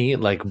many,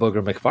 like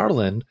Booger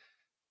McFarland,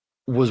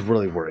 was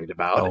really worried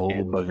about.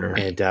 Booger.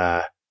 And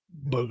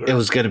it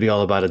was going to be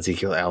all about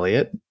Ezekiel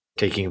Elliott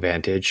taking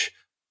advantage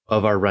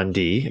of our run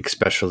D,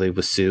 especially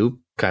with Sue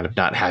kind of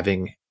not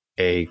having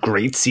a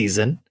great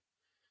season.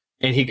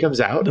 And he comes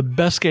out. The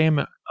best game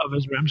of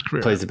his Rams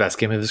career. Plays the best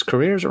game of his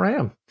career as a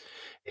Ram.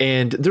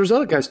 And there's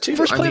other guys too.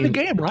 First play of the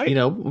game, right?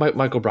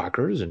 Michael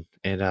Brockers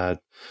and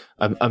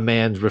a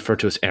man referred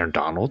to as Aaron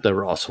Donald. They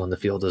were also in the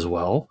field as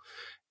well.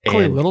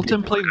 Corey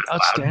Littleton played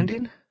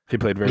outstanding. He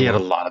played very well. He had a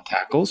lot of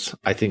tackles.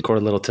 I think Corey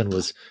Littleton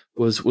was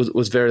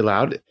very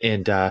loud.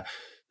 And the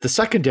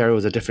secondary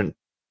was a different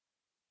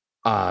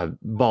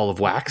ball of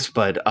wax.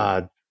 But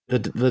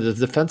the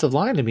defensive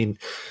line, I mean,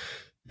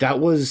 that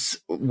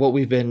was what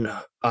we've been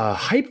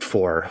hyped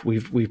for.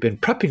 We've been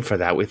prepping for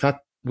that. We thought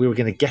we were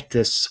going to get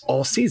this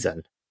all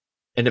season.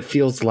 And it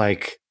feels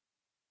like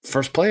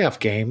first playoff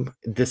game,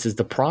 this is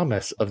the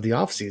promise of the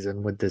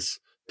offseason with this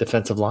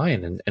defensive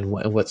line and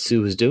what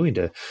Sue is doing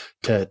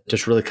to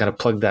just really kind of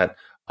plug that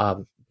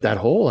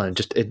hole, and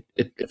just it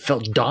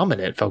felt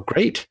dominant. It felt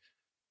great.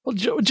 Well,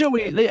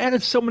 Joey, they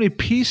added so many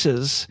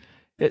pieces.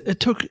 It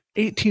took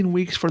 18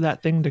 weeks for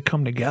that thing to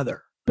come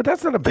together. But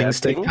that's not a bad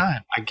thing. Take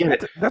time. I get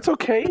it. That's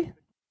okay.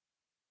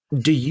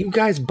 Do you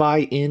guys buy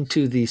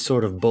into the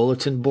sort of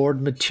bulletin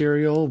board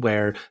material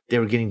where they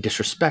were getting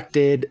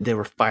disrespected, they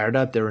were fired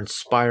up, they were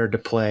inspired to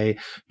play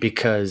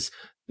because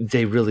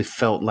they really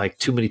felt like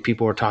too many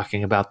people were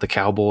talking about the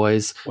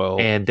Cowboys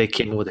and they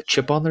came in with a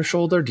chip on their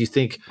shoulder? Do you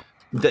think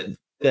that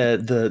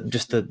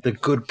the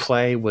good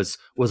play was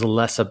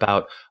less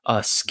about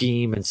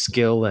scheme and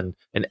skill and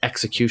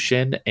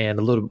execution and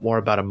a little bit more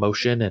about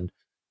emotion and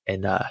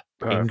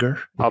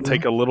anger? I'll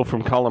take a little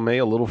from column A,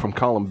 a little from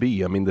column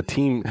B. I mean, the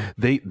team,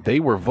 they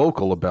were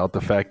vocal about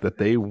the fact that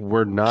they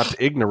were not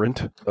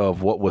ignorant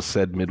of what was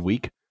said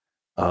midweek.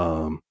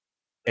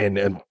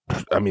 And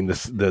I mean,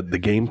 the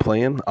game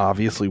plan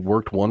obviously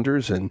worked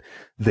wonders, and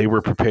they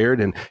were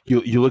prepared. And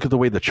you look at the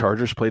way the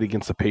Chargers played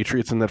against the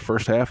Patriots in that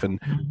first half,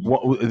 and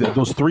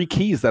those three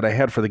keys that I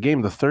had for the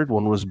game, the third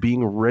one was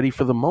being ready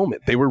for the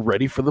moment. They were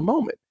ready for the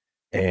moment.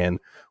 And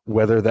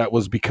whether that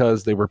was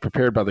because they were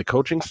prepared by the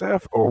coaching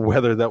staff or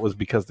whether that was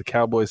because the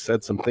Cowboys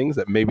said some things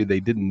that maybe they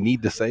didn't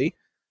need to say,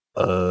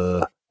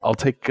 I'll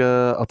take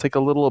a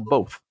little of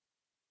both.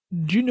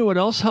 Do you know what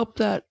else helped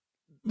that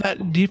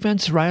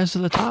defense rise to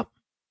the top?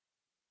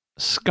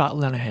 Scott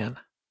Linehan.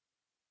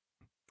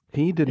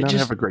 He did not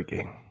have a great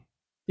game.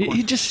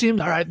 He just seemed,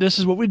 all right, this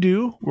is what we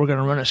do. We're going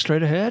to run it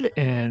straight ahead,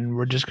 and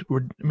we're that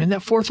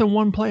 4th and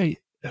 1 play,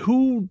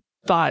 who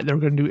thought they were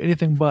going to do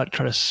anything but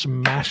try to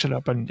smash it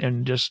up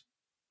and just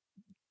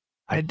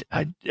I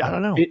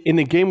don't know. In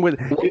a game with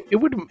it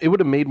would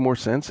have made more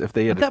sense if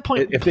they had at that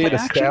point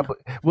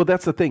established. Well,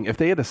 that's the thing. If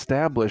they had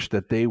established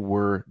that they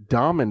were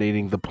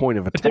dominating the point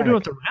of attack, if they're doing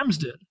what the Rams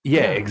did,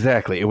 yeah,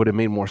 exactly, it would have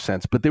made more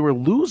sense. But they were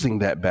losing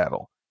that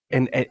battle,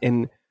 and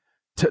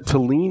to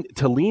lean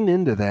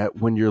into that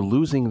when you're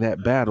losing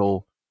that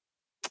battle,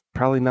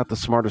 probably not the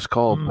smartest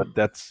call. But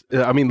that's,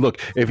 I mean, look,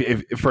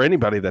 if for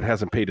anybody that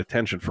hasn't paid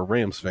attention, for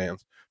Rams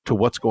fans, to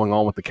what's going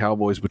on with the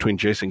Cowboys between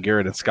Jason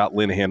Garrett and Scott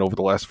Linehan over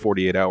the last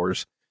 48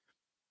 hours.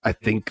 I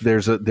think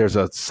there's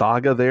a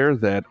saga there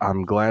that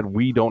I'm glad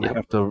we don't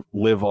have to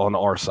live on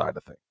our side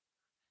of things.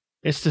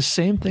 It's the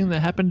same thing that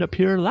happened up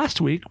here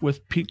last week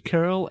with Pete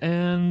Carroll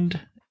and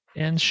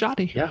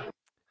Shoddy. Yeah.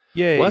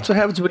 Yeah. Well, that's what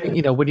happens when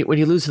you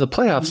lose in the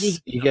playoffs.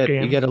 You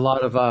get a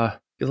lot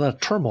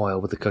of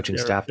turmoil with the coaching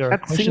staff.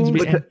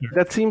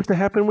 That seems to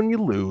happen when you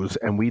lose,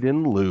 and we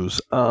didn't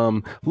lose.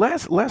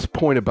 Last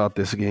point about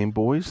this game,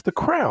 boys. The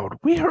crowd.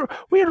 We heard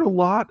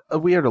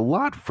a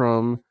lot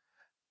from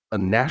a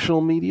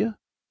national media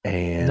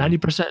and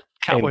 90%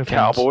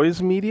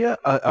 Cowboys media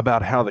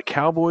about how the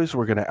Cowboys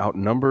were going to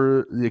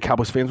outnumber the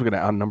Cowboys fans were going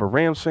to outnumber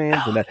Rams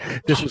fans, and that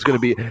this was going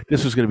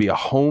to be a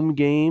home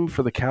game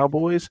for the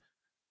Cowboys.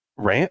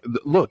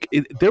 Look,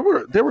 there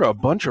were a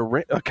bunch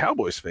of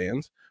Cowboys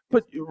fans,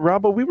 but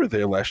Robbo, we were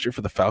there last year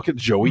for the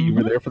Falcons. Joey, you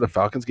were there for the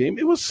Falcons game.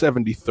 It was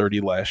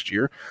 70-30 last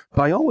year.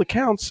 By all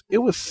accounts, it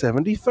was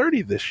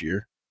 70-30 this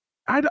year.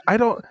 I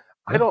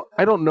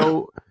don't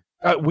know.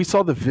 We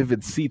saw the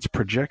Vivid Seats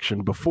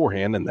projection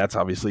beforehand, and that's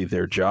obviously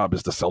their job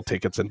is to sell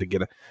tickets and to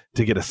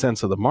get a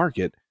sense of the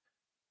market.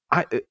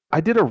 I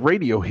did a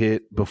radio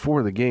hit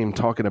before the game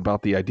talking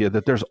about the idea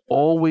that there's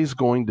always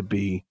going to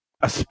be,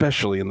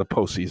 especially in the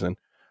postseason,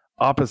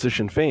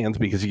 opposition fans,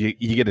 because you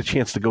get a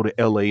chance to go to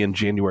LA in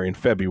January and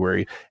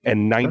February,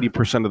 and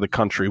 90% of the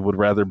country would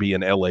rather be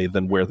in LA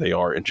than where they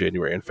are in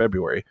January and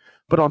February.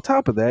 But on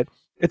top of that,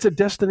 it's a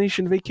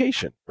destination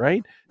vacation,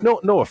 right?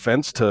 No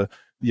offense to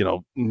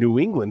New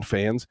England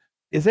fans.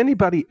 Is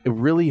anybody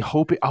really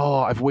hoping,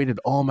 I've waited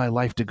all my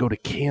life to go to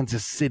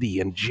Kansas City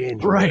in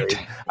January.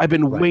 Right. I've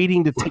been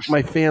waiting to take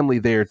my family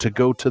there to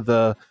go to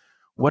the,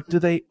 what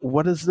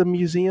is the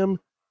museum?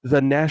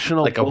 The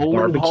National like Bowling a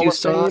barbecue Hall of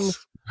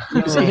sauce?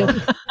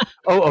 Fame?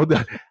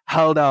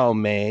 Hold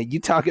on, man. You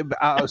talking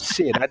about,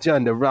 shit, I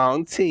joined the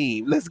wrong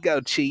team. Let's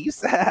go,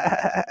 Chiefs.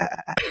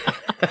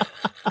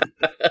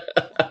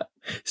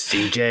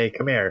 CJ,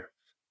 come here.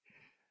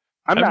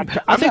 I'm not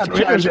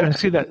trying to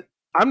see that.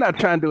 I'm not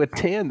trying to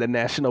attend the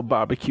National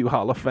Barbecue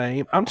Hall of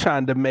Fame. I'm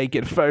trying to make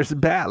it first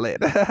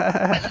ballot.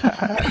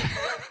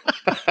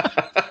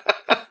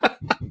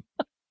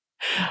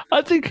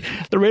 I think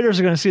the Raiders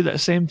are going to see that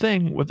same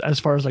thing with as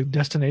far as like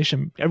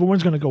destination.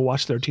 Everyone's going to go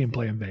watch their team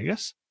play in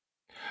Vegas.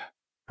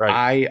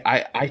 Right.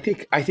 I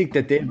think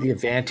that they have the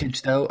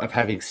advantage though of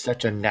having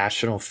such a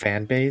national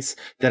fan base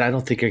that I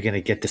don't think you're going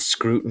to get the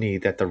scrutiny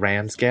that the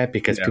Rams get,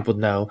 because people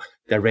know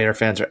that Raider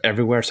fans are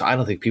everywhere. So I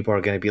don't think people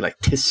are going to be like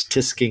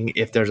tisking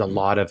if there's a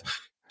lot of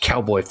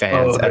Cowboy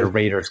fans at a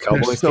Raiders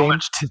Cowboys so game.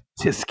 Much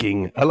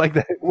tisking. I like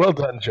that. Well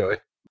done, Joey.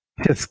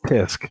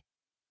 Tisk.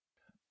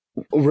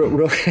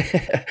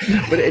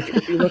 But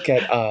if you look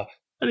at, I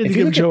need to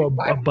give Joe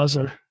a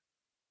buzzer,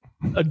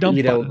 a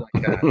dump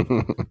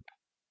button.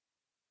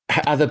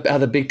 How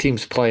the big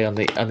teams play on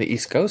the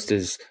East Coast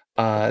is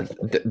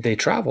they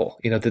travel.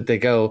 That they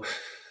go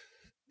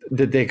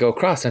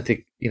across. And I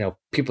think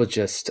people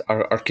just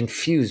are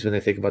confused when they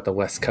think about the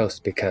West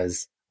Coast,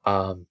 because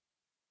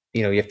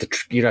you have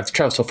to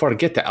travel so far to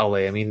get to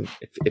LA. I mean,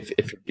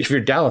 if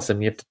you're Dallas, I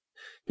mean you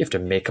have to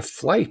make a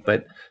flight,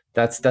 but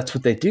that's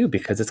what they do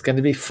because it's going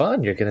to be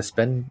fun. You're going to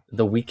spend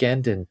the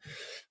weekend in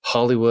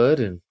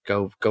Hollywood and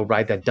go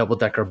ride that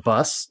double-decker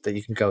bus that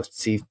you can go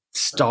see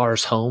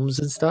stars' homes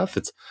and stuff.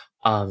 It's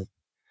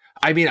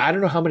I mean, I don't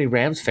know how many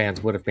Rams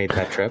fans would have made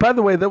that trip. By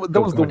the way, that was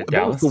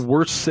the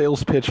worst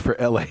sales pitch for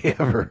LA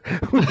ever.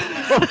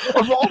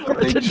 of all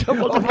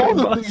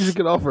the things you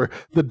could offer,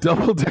 the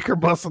double-decker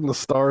bus and the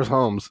stars'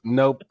 homes.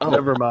 Nope,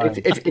 never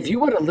mind. If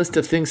you want a list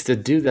of things to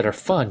do that are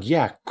fun,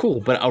 yeah,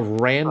 cool. But a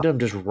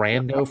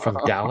rando from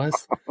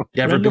Dallas,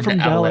 never been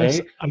to LA.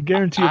 I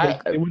guarantee you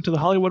they went to the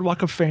Hollywood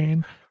Walk of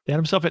Fame. They had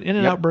himself an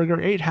In-N-Out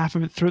burger, ate half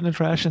of it, threw it in the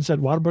trash, and said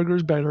Whataburger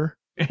is better.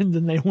 And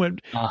then they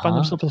went found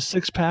themselves a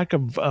 6-pack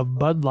of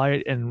Bud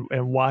Light and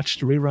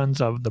watched reruns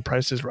of The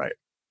Price is Right.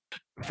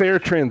 Fair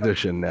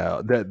transition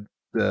now. That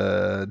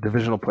the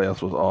divisional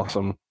playoffs was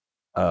awesome.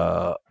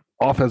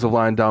 Offensive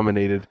line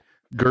dominated.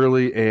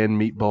 Gurley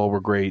and Meatball were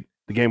great.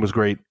 The game was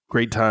great.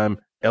 Great time.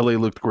 LA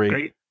looked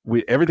great.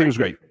 Everything was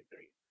great.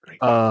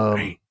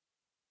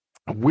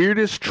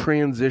 Weirdest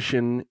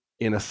transition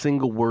in a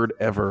single word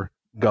ever,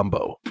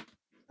 gumbo.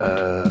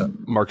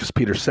 Marcus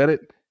Peters said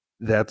it.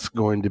 That's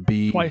going to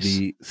be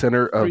the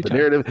center of the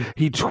narrative.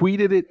 He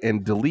tweeted it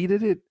and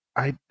deleted it.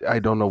 I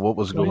don't know what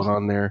was going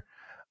on there.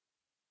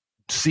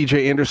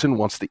 CJ Anderson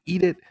wants to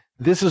eat it.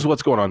 This is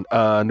what's going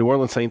on. New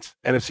Orleans Saints,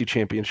 NFC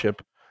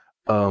Championship.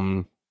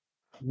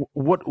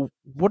 What do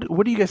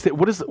you guys think?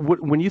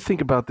 When you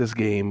think about this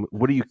game,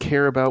 what do you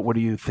care about? What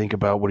do you think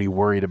about? What are you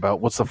worried about?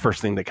 What's the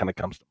first thing that kind of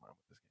comes to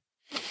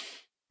mind?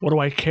 What do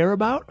I care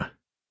about?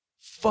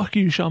 Fuck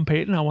you, Sean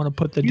Payton. I want to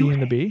put the D in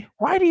the B.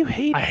 Why do you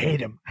hate him? I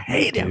hate him.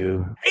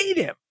 Hate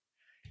him.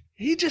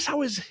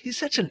 He's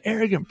such an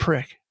arrogant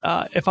prick.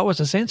 If I was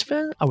a Saints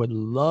fan, I would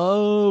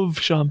love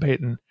Sean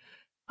Payton.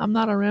 I'm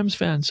not a Rams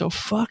fan, so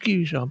fuck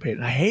you, Sean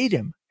Payton. I hate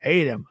him.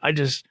 I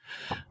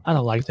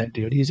don't like that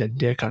dude. He's a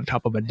dick on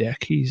top of a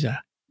dick. He's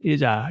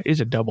He's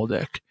a double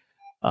dick.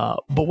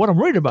 But what I'm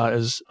worried about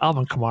is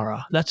Alvin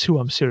Kamara. That's who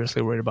I'm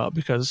seriously worried about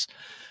because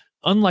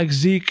unlike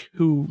Zeke,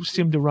 who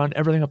seemed to run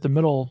everything up the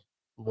middle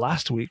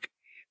last week,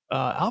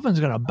 Alvin's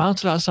going to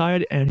bounce it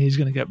outside and he's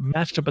going to get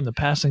matched up in the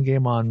passing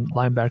game on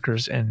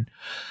linebackers. And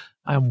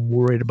I'm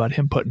worried about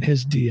him putting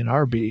his D in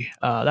RB.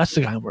 That's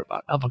the guy I'm worried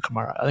about, Alvin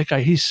Kamara. That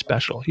guy, he's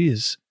special.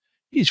 He's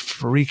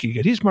freaky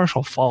good. He's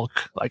Marshall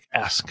Falk like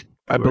esque.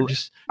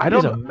 He's a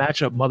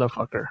matchup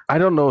motherfucker. I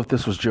don't know if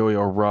this was Joey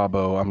or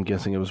Robbo. I'm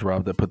guessing it was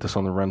Rob that put this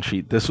on the run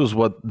sheet. This was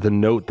what the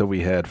note that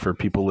we had for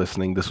people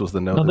listening. This was the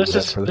note. No, this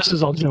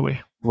is all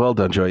Joey. Well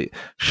done, Joey.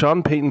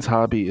 Sean Payton's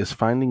hobby is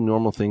finding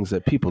normal things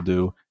that people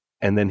do,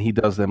 and then he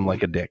does them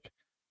like a dick.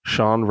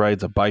 Sean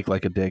rides a bike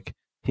like a dick.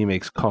 He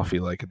makes coffee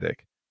like a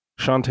dick.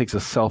 Sean takes a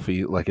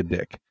selfie like a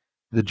dick.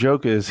 The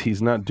joke is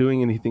he's not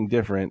doing anything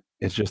different.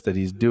 It's just that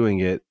he's doing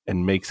it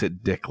and makes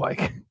it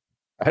dick-like.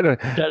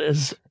 That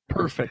is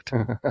perfect.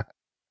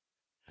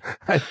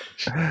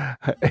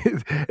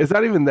 It's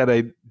not even that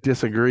I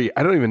disagree.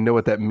 I don't even know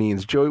what that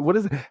means. Joey, what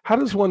is it? How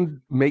does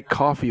one make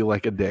coffee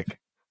like a dick?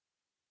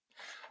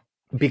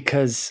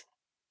 Because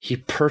he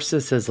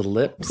purses his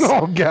lips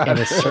in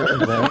a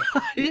certain way.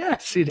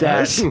 Yes, he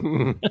does.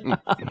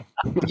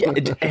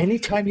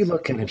 Anytime you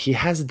look at him, he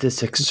has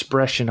this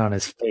expression on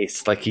his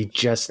face, like he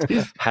just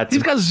had.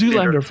 He's got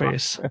Zoolander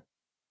face.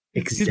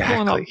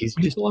 Exactly. He's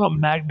pulling out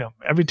Magnum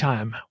every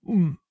time.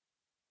 Mm.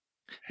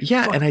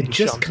 Yeah, and I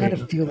just kind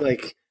of feel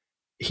like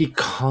he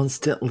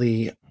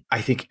constantly.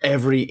 I think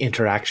every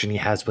interaction he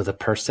has with a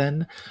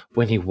person,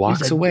 when he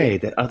walks away,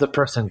 that other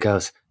person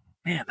goes,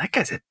 "Man, that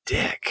guy's a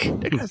dick."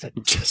 That guy's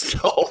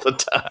just all the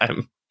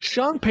time.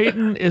 Sean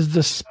Payton is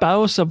the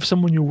spouse of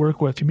someone you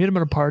work with. You meet him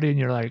at a party and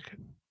you're like,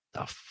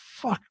 the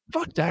fuck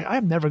that.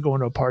 I'm never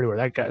going to a party where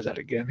that guy's at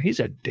again. He's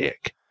a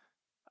dick.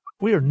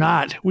 We are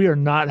not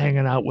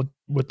hanging out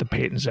with the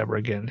Paytons ever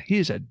again.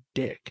 He's a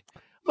dick.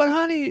 But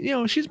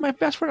honey, she's my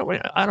best friend.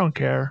 I don't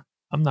care.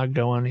 I'm not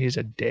going. He's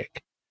a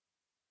dick.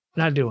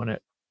 Not doing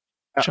it.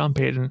 Sean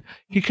Payton,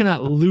 he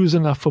cannot lose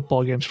enough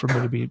football games for me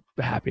to be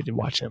happy to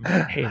watch him. I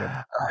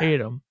hate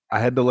him. I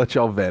had to let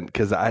y'all vent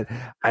because I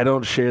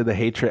don't share the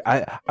hatred.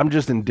 I'm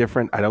just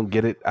indifferent. I don't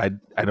get it. I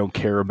don't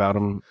care about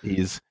him.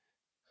 He's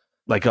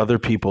like other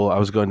people. I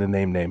was going to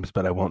name names,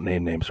 but I won't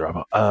name names,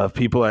 Rob.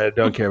 People I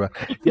don't care about.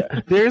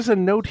 Yeah, there's a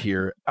note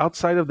here.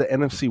 Outside of the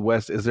NFC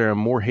West, is there a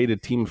more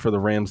hated team for the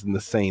Rams than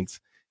the Saints?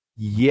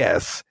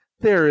 Yes,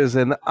 there is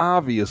an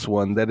obvious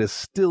one that is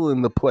still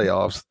in the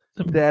playoffs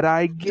that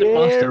I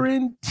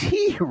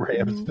guarantee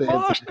Rams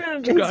fans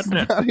it's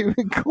not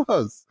even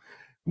close.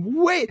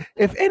 Wait,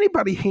 if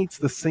anybody hates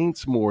the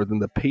Saints more than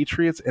the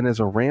Patriots and as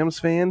a Rams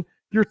fan,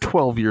 you're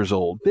 12 years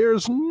old.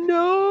 There's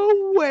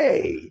no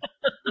way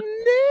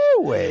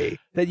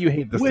that you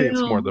hate the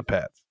Saints more than the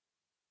Pats.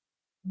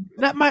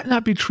 That might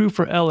not be true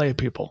for LA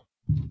people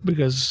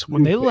because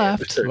when they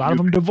left, a lot of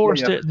them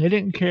divorced it and they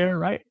didn't care,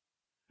 right?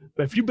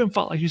 But if you've been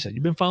like you said,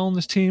 you've been following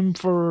this team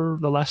for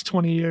the last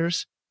 20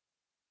 years,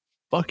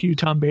 fuck you,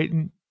 Tom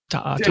Brady.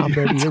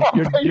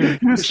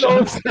 You're so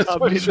obsessed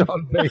with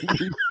Sean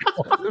Payton.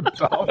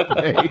 Tom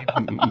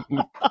Payton.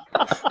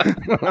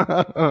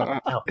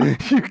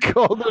 You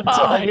called him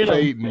Tom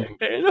Payton.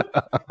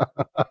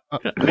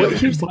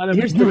 This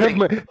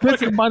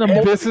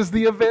is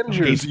the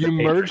Avengers. You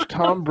merged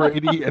Tom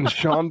Brady and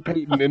Sean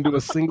Payton into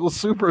a single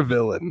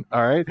supervillain.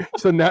 All right.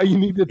 So now you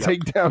need to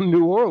take down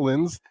New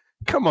Orleans.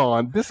 Come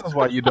on. This is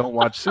why you don't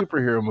watch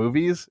superhero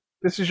movies.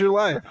 This is your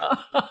life.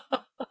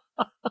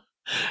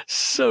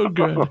 So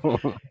good.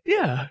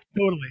 Yeah,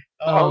 totally.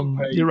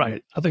 You're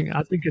right. I think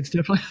it's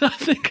definitely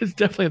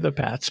the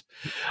Pats.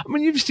 I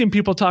mean, you've seen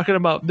people talking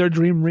about their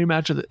dream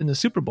rematch in the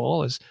Super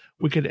Bowl is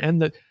we could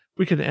end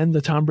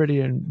the Tom Brady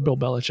and Bill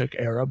Belichick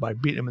era by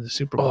beating him in the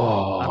Super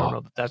Bowl. I don't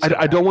know that that's.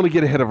 I don't want to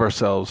get ahead of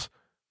ourselves.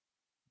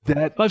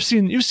 You've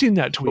seen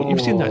that tweet.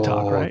 You've seen that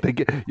talk, right?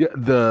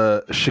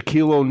 The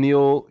Shaquille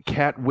O'Neal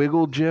cat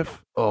wiggle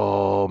gif.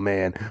 Oh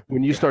man,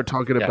 when you start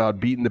talking about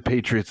beating the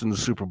Patriots in the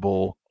Super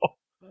Bowl.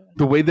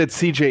 The way that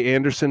C.J.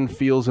 Anderson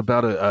feels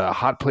about a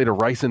hot plate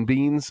of rice and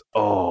beans,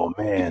 oh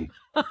man!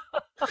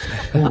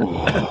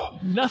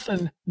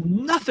 Nothing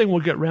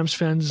will get Rams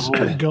fans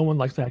going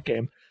like that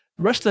game.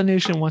 The rest of the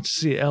nation wants to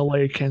see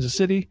L.A., Kansas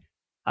City.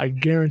 I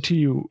guarantee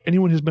you,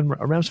 anyone who's been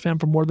a Rams fan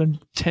for more than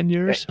 10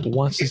 years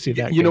wants to see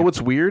that game. You know what's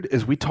weird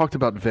is we talked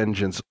about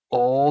vengeance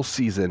all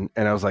season,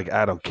 and I was like,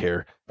 I don't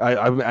care.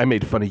 I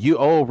made fun of you.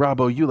 Oh,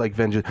 Robbo, you like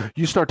vengeance.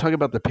 You start talking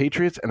about the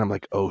Patriots, and I'm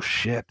like, oh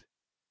shit.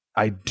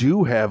 I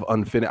do have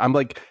unfinished. I'm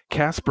like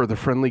Casper, the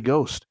friendly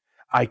ghost.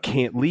 I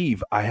can't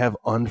leave. I have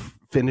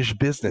unfinished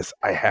business.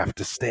 I have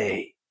to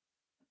stay.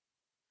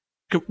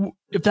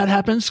 If that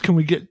happens, can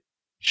we get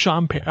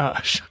Sean Payton?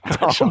 I'm still talking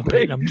about Sean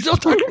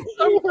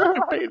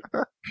Payton.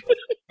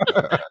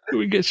 Can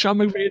we get Sean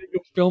McVay to go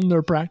film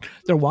their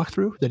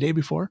walkthrough the day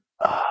before?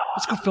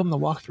 Let's go film the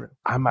walkthrough.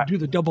 I might do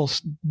the double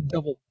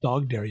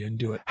dog dare you and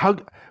do it.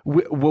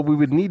 What we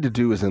would need to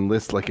do is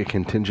enlist like a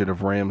contingent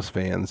of Rams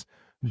fans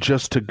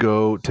just to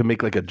go to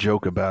make like a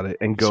joke about it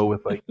and go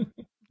with like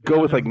Go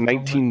with like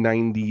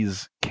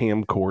 1990s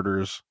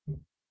camcorders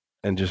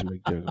and just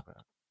make jokes about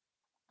it.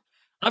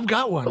 I've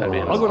got one.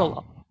 I'll go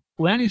to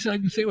Lanny said I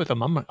can stay with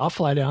him. I'll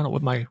fly down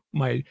with my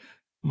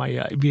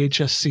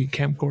VHS-C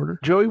camcorder.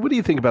 Joey, what do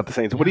you think about the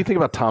Saints? What do you think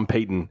about Tom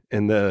Payton?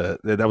 And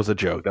that was a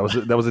joke. That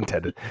was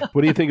intended.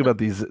 What do you think about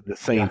the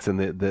Saints and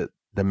the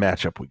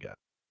matchup we got?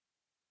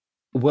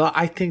 Well,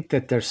 I think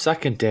that their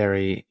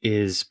secondary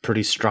is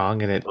pretty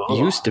strong, and it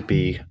used to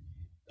be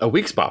a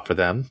weak spot for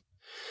them.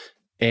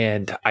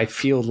 And I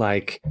feel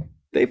like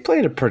they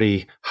played a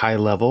pretty high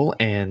level,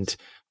 and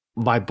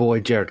my boy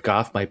Jared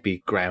Goff might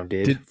be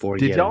grounded for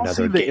yet another game. Did y'all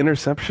see the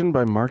interception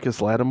by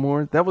Marcus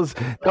Lattimore? That was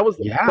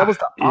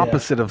the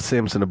opposite of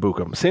Samson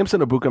Ebukam.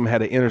 Samson Ebukam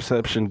had an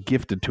interception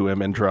gifted to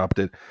him and dropped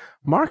it.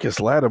 Marcus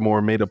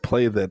Lattimore made a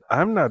play that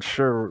I'm not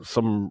sure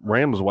some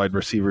Rams wide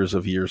receivers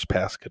of years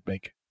past could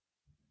make.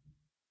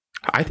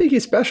 I think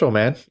he's special,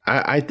 man.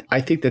 I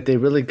think that they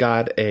really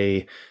got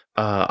a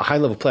high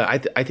level player.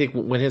 I think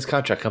when his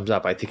contract comes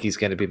up, I think he's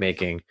going to be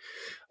making.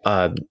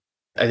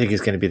 I think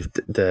he's going to be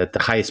the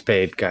highest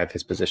paid guy of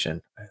his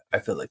position. I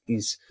feel like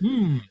he's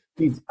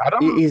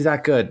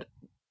that good.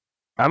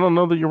 I don't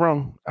know that you're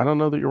wrong.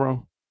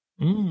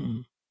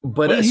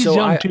 But he's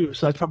young too,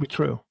 so that's probably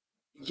true.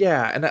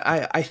 Yeah, and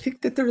I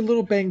think that they're a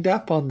little banged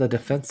up on the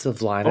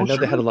defensive line. I know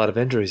they had a lot of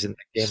injuries in the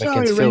game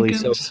against Philly.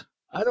 So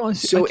I don't want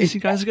to see you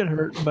guys get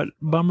hurt, but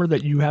bummer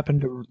that you happen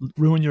to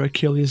ruin your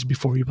Achilles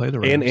before you play the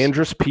Rams. And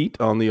Andrus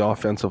Peat on the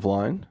offensive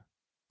line.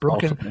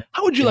 Broken. Also,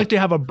 how would you like to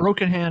have a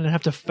broken hand and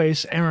have to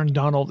face Aaron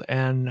Donald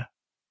and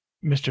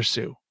Mr.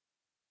 Sue?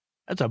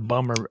 That's a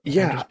bummer.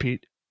 Yeah, Andrus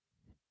Peat.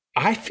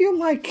 I feel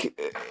like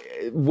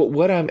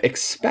what I'm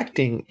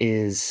expecting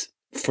is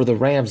for the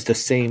Rams the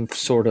same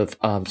sort of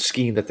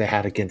scheme that they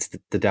had against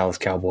the Dallas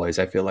Cowboys.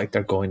 I feel like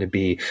they're going to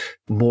be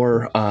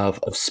more of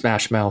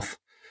smash mouth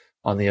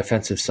on the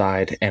offensive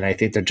side, and I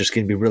think they're just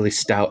going to be really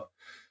stout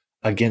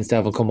against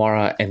Alvin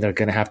Kamara, and they're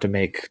going to have to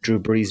make Drew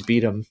Brees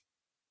beat him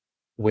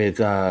with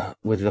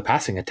the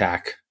passing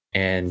attack.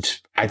 And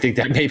I think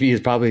that maybe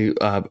is probably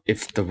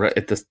if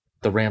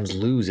the Rams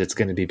lose, it's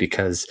going to be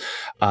because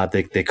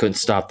they couldn't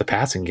stop the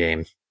passing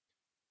game.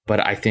 But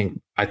I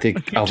think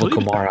Alvin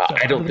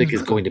Kamara, I don't think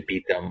is going to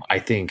beat them. I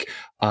think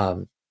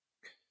Drew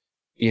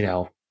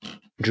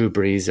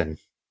Brees and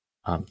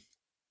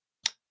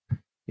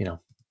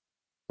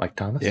Mike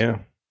Thomas. Yeah.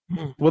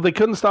 Well, they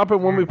couldn't stop it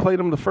when we played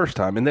them the first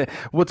time. And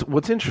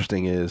what's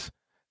interesting is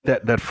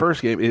that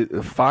first game,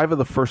 5 of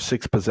the first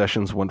 6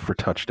 possessions went for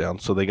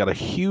touchdowns. So they got a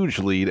huge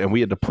lead, and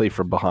we had to play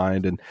from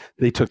behind, and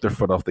they took their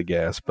foot off the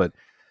gas. But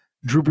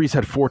Drew Brees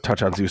had 4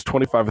 touchdowns. He was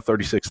 25 of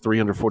 36,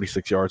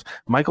 346 yards.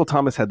 Michael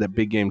Thomas had that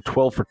big game,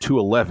 12 for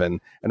 211.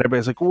 And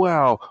everybody's like,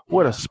 wow,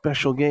 what a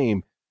special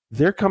game.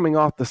 They're coming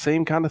off the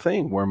same kind of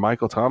thing where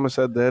Michael Thomas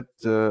had that,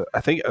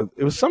 I think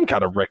it was some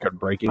kind of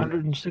record-breaking.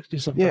 160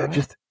 something. Yeah,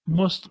 just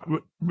most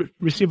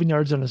receiving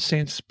yards in a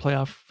Saints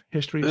playoff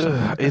history.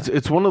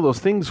 It's one of those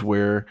things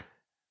where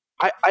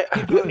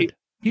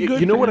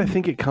you know what I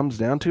think it comes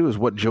down to is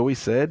what Joey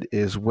said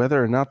is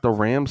whether or not the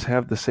Rams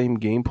have the same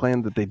game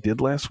plan that they did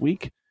last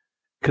week.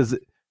 Because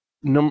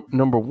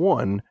number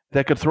one,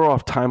 that could throw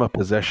off time of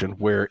possession.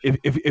 Where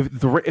if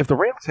the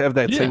Rams have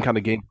that same kind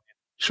of game,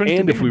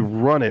 and if we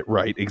run it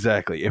right,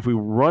 exactly, if we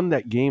run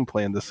that game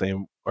plan the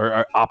same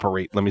or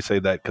operate, let me say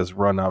that because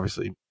run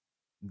obviously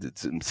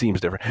it seems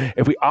different.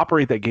 If we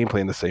operate that game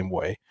plan the same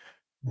way,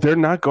 they're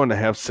not going to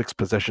have 6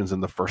 possessions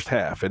in the first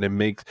half, and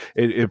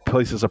it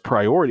places a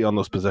priority on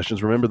those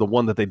possessions. Remember, the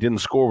one that they didn't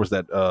score was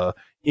that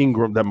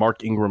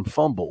Mark Ingram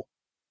fumble,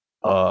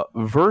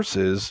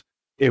 versus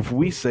if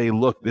we say,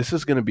 look, this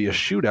is going to be a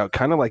shootout,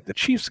 kind of like the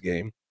Chiefs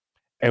game,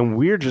 and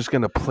we're just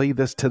going to play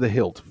this to the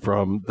hilt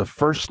from the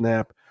first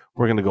snap.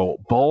 We're going to go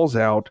balls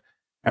out,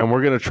 and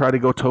we're going to try to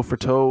go toe for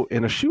toe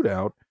in a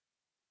shootout.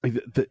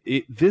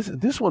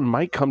 This one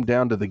might come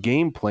down to the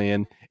game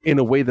plan in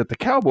a way that the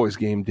Cowboys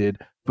game did,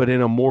 but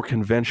in a more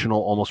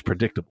conventional, almost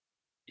predictable.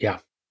 Yeah.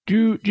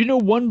 Do you know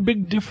one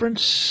big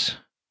difference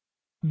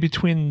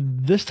between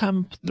this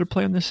time they're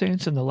playing the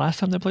Saints and the last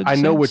time they played the Saints?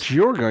 I know what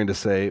you're going to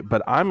say,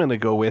 but I'm going to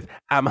go with,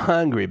 I'm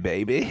hungry,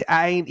 baby.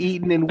 I ain't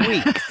eaten in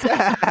weeks.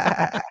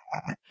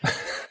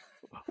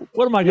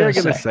 What am I going to say?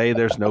 You're going to say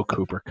there's no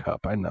Cooper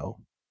Kupp. I know.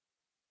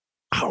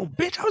 Oh,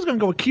 bitch, I was going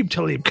to go with Keep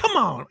Talib. Come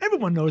on.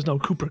 Everyone knows no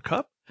Cooper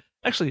Kupp.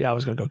 Actually, yeah, I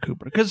was going to go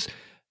Cooper. Because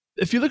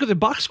if you look at the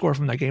box score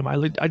from that game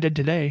I did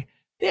today,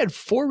 they had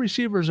 4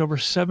 receivers over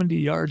 70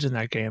 yards in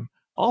that game.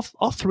 All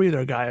 3 of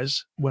their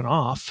guys went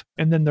off,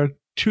 and then their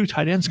 2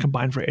 tight ends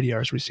combined for 80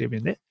 yards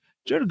receiving.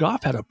 Jared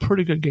Goff had a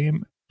pretty good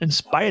game in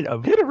spite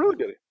of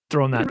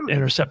throwing that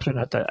interception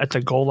at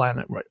the goal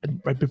line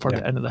right before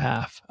the end of the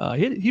half.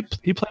 He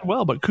played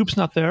well, but Coop's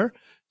not there.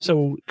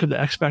 So could the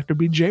X factor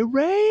be Jay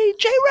Ray?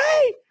 Jay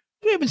Ray!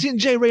 We haven't seen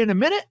Jay Ray in a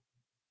minute.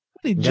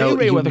 No,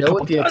 you know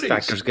what the X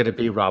factor is going to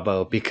be,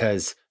 Robbo,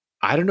 because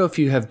I don't know if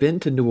you have been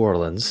to New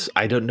Orleans.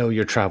 I don't know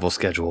your travel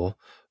schedule,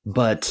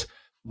 but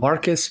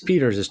Marcus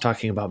Peters is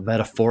talking about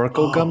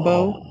metaphorical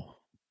gumbo.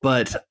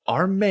 But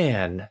our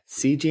man,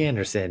 C.J.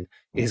 Anderson,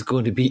 is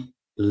going to be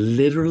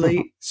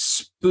literally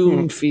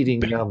spoon feeding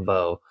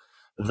Gumbo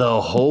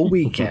the whole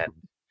weekend.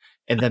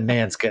 And the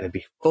man's going to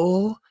be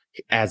full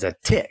as a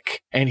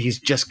tick. And he's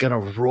just going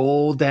to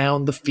roll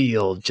down the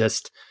field,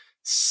 just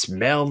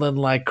smelling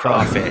like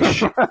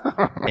crawfish.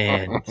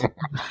 And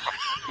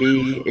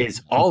he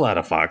is all out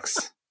of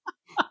fucks.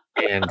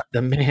 And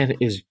the man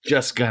is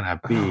just going to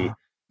be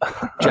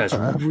just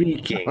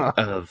reeking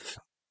of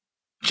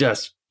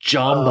just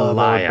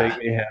jambalaya.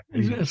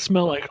 He's going to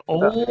smell like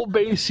Old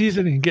Bay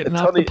seasoning getting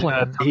off the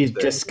plane. He's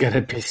just going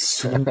to be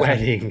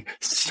sweating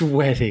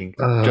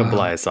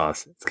jambalaya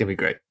sauce. It's going to be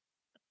great.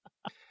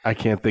 I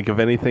can't think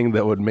of anything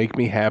that would make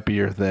me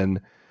happier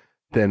than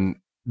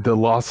the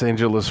Los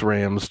Angeles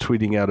Rams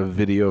tweeting out a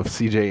video of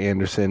C.J.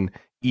 Anderson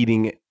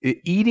eating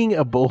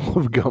a bowl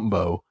of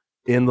gumbo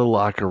in the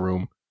locker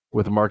room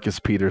with Marcus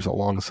Peters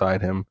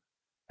alongside him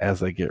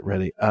as they get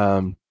ready.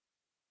 How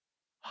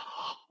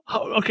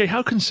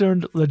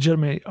concerned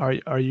legitimately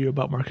are you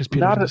about Marcus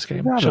Peters in this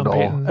game? Not at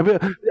all. I mean,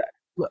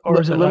 let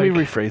me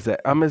rephrase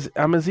that. I'm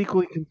as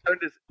equally concerned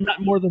as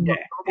not more than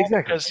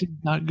exactly because he's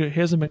not good. He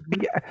hasn't been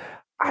good. Yeah,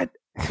 I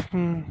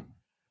mean,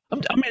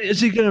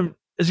 is he gonna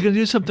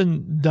do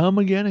something dumb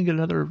again and get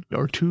another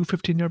or two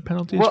 15-yard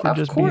penalties for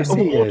just being?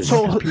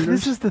 So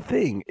this is the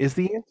thing. Is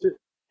the answer?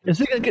 Is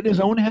he gonna get in his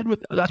own head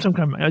with? That's what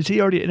I'm. Is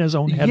he already in his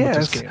own head with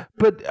this game?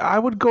 But I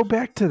would go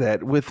back to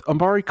that with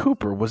Amari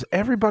Cooper.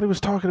 Everybody was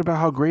talking about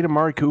how great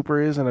Amari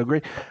Cooper is and how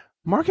great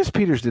Marcus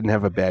Peters didn't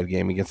have a bad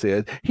game against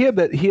it. He had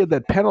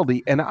that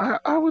penalty, and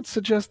I would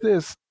suggest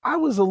this. I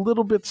was a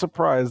little bit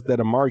surprised that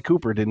Amari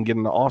Cooper didn't get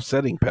an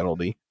offsetting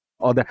penalty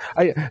on that.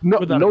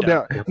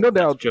 No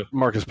doubt,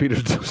 Marcus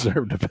Peters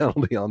deserved a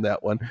penalty on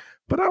that one.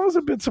 But I was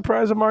a bit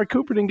surprised Amari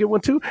Cooper didn't get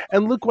one too.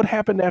 And look what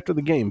happened after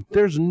the game.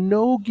 There's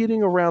no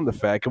getting around the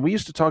fact, and we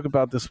used to talk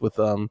about this with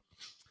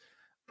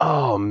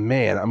oh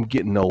man, I'm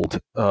getting old.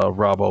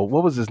 Robbo,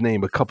 what was his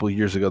name a couple of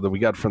years ago that we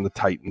got from the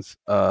Titans?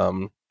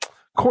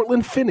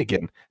 Cortland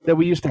Finnegan that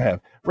we used to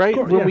have, right?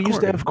 We used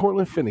to have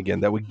Cortland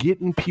Finnegan that would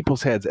get in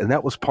people's heads, and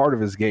that was part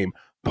of his game.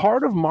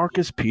 Part of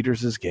Marcus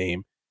Peters'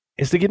 game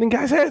is to get in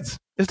guys' heads,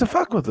 is to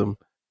fuck with them,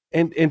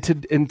 and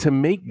to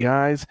make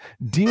guys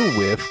deal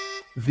with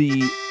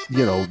the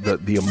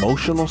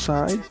emotional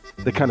side,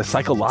 the kind of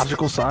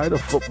psychological side of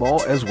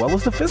football, as well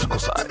as the physical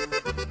side.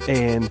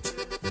 And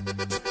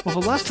well,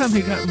 the last time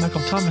he got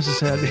Michael Thomas's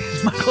head,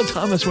 Michael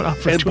Thomas went out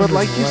for 200. But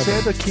like you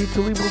said, Akeem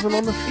Talib wasn't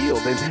on the field,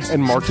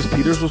 and Marcus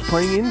Peters was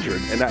playing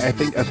injured. And I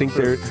think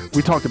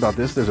we talked about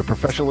this. There's a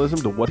professionalism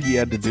to what he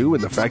had to do,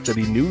 and the fact that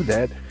he knew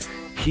that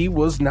he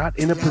was not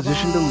in a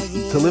position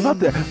to live up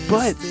there.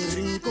 But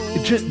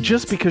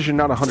just because you're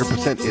not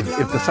 100%,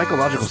 if the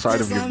psychological side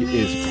of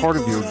is part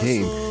of your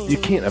game, you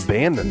can't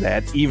abandon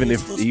that. Even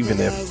if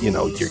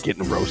you're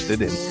getting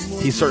roasted, and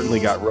he certainly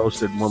got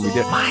roasted when we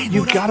did.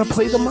 You got to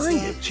play the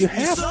mind games. You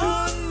have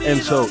to.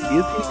 And so,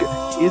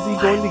 is he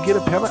going to get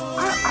a penalty?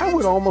 I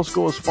would almost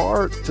go as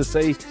far to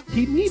say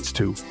he needs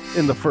to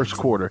in the first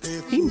quarter.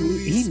 He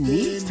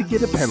needs to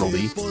get a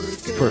penalty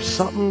for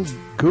something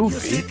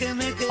goofy.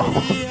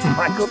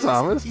 Michael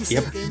Thomas.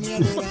 Yep.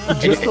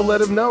 Just to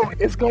let him know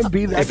it's going to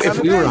be that.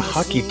 If we were a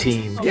hockey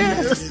team,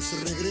 yes,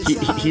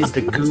 he's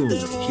the goon.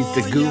 He's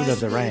the goon of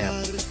the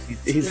Rams.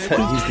 He's the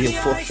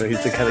enforcer.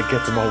 He's the guy that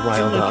gets them all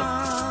riled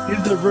up.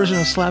 He's the version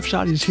of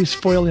Slapshot. He's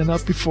foiling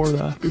up before in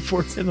the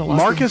locker.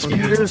 Marcus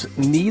Peters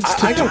needs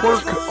to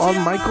twerk on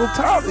Michael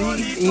Thomas.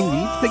 He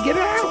needs to get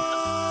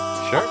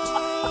out. Sure.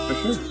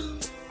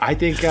 I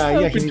think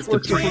he needs to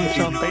play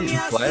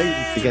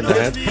to get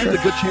that. There's a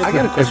good chance I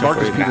got a question if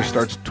Marcus Peters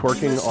starts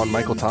twerking on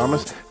Michael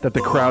Thomas, that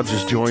the crowd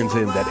just joins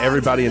in, that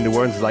everybody in New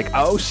Orleans is like,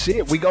 oh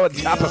shit, we go and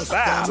chop a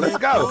foul. Let's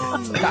go.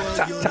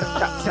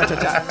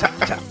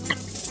 Chop.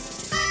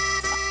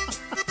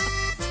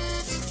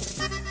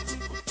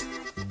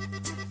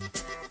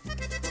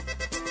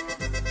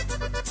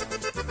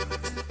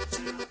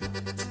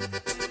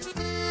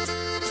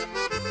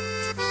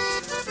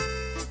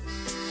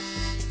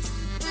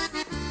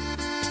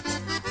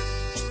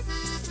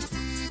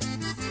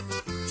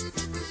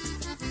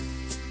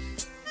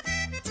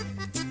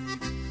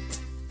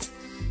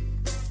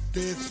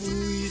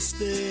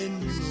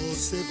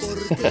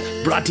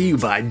 Brought to you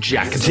by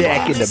Jack in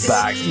the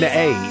Box.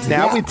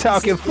 Now we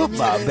talking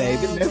football,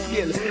 baby.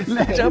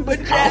 Let's jump a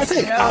Jack.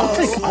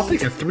 I'll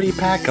take a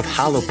 3-pack of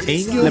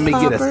jalapeno. Let me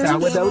get a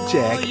sourdough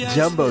Jack,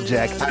 jumbo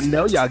Jack. I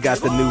know y'all got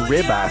the new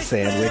ribeye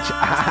sandwich.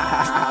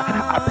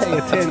 I pay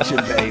attention,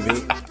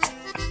 baby.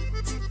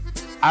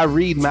 I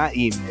read my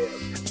email.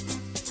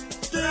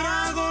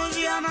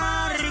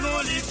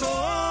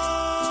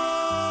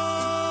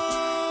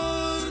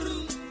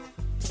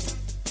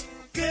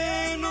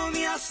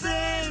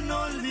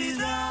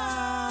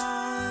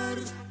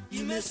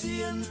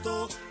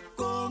 Siento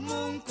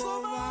como un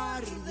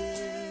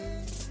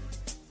cobarde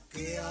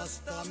que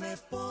hasta me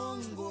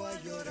pongo a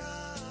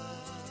llorar.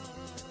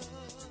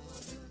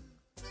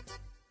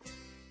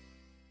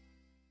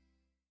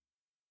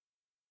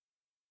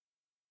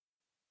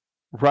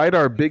 Ride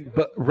our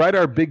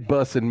big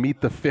bus and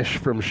meet the fish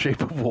from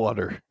Shape of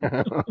Water.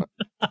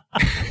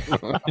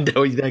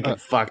 No, they can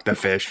fuck the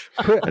fish.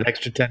 An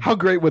extra 10. How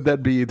great would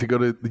that be to go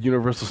to the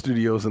Universal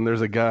Studios and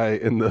there's a guy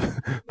in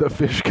the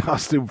fish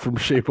costume from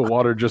Shape of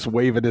Water just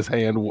waving his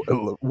hand,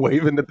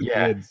 waving at the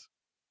kids.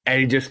 And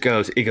he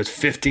goes,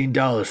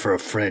 $15 for a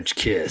French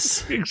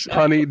kiss.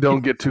 Honey,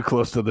 don't get too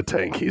close to the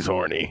tank. He's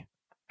horny.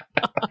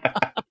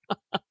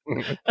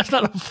 That's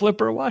not a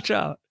flipper. Watch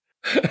out.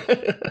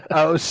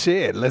 Oh,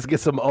 shit. Let's get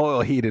some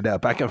oil heated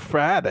up. I can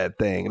fry that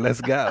thing.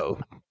 Let's go.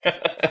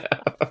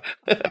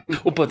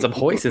 We'll put some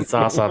hoisin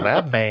sauce on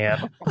that,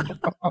 man.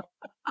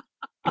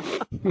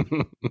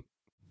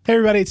 Hey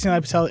everybody, it's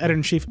Neil Patel,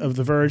 editor-in-chief of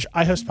The Verge.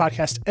 I host a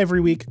podcast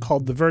every week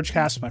called The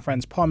Vergecast with my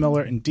friends Paul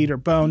Miller and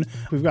Dieter Bohn.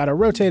 We've got a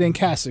rotating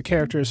cast of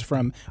characters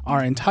from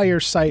our entire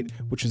site,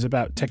 which is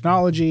about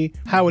technology,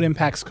 how it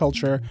impacts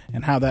culture,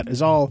 and how that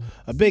is all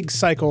a big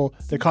cycle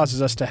that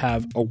causes us to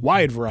have a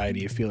wide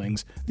variety of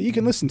feelings that you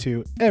can listen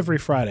to every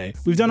Friday.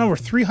 We've done over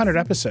 300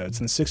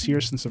 episodes in the 6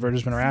 years since The Verge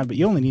has been around, but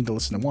you only need to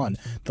listen to one,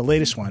 the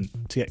latest one,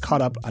 to get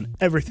caught up on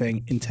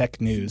everything in tech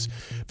news.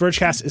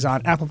 Vergecast is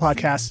on Apple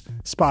Podcasts,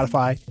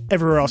 Spotify,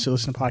 everywhere else you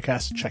listen to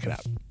podcasts. Check it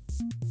out.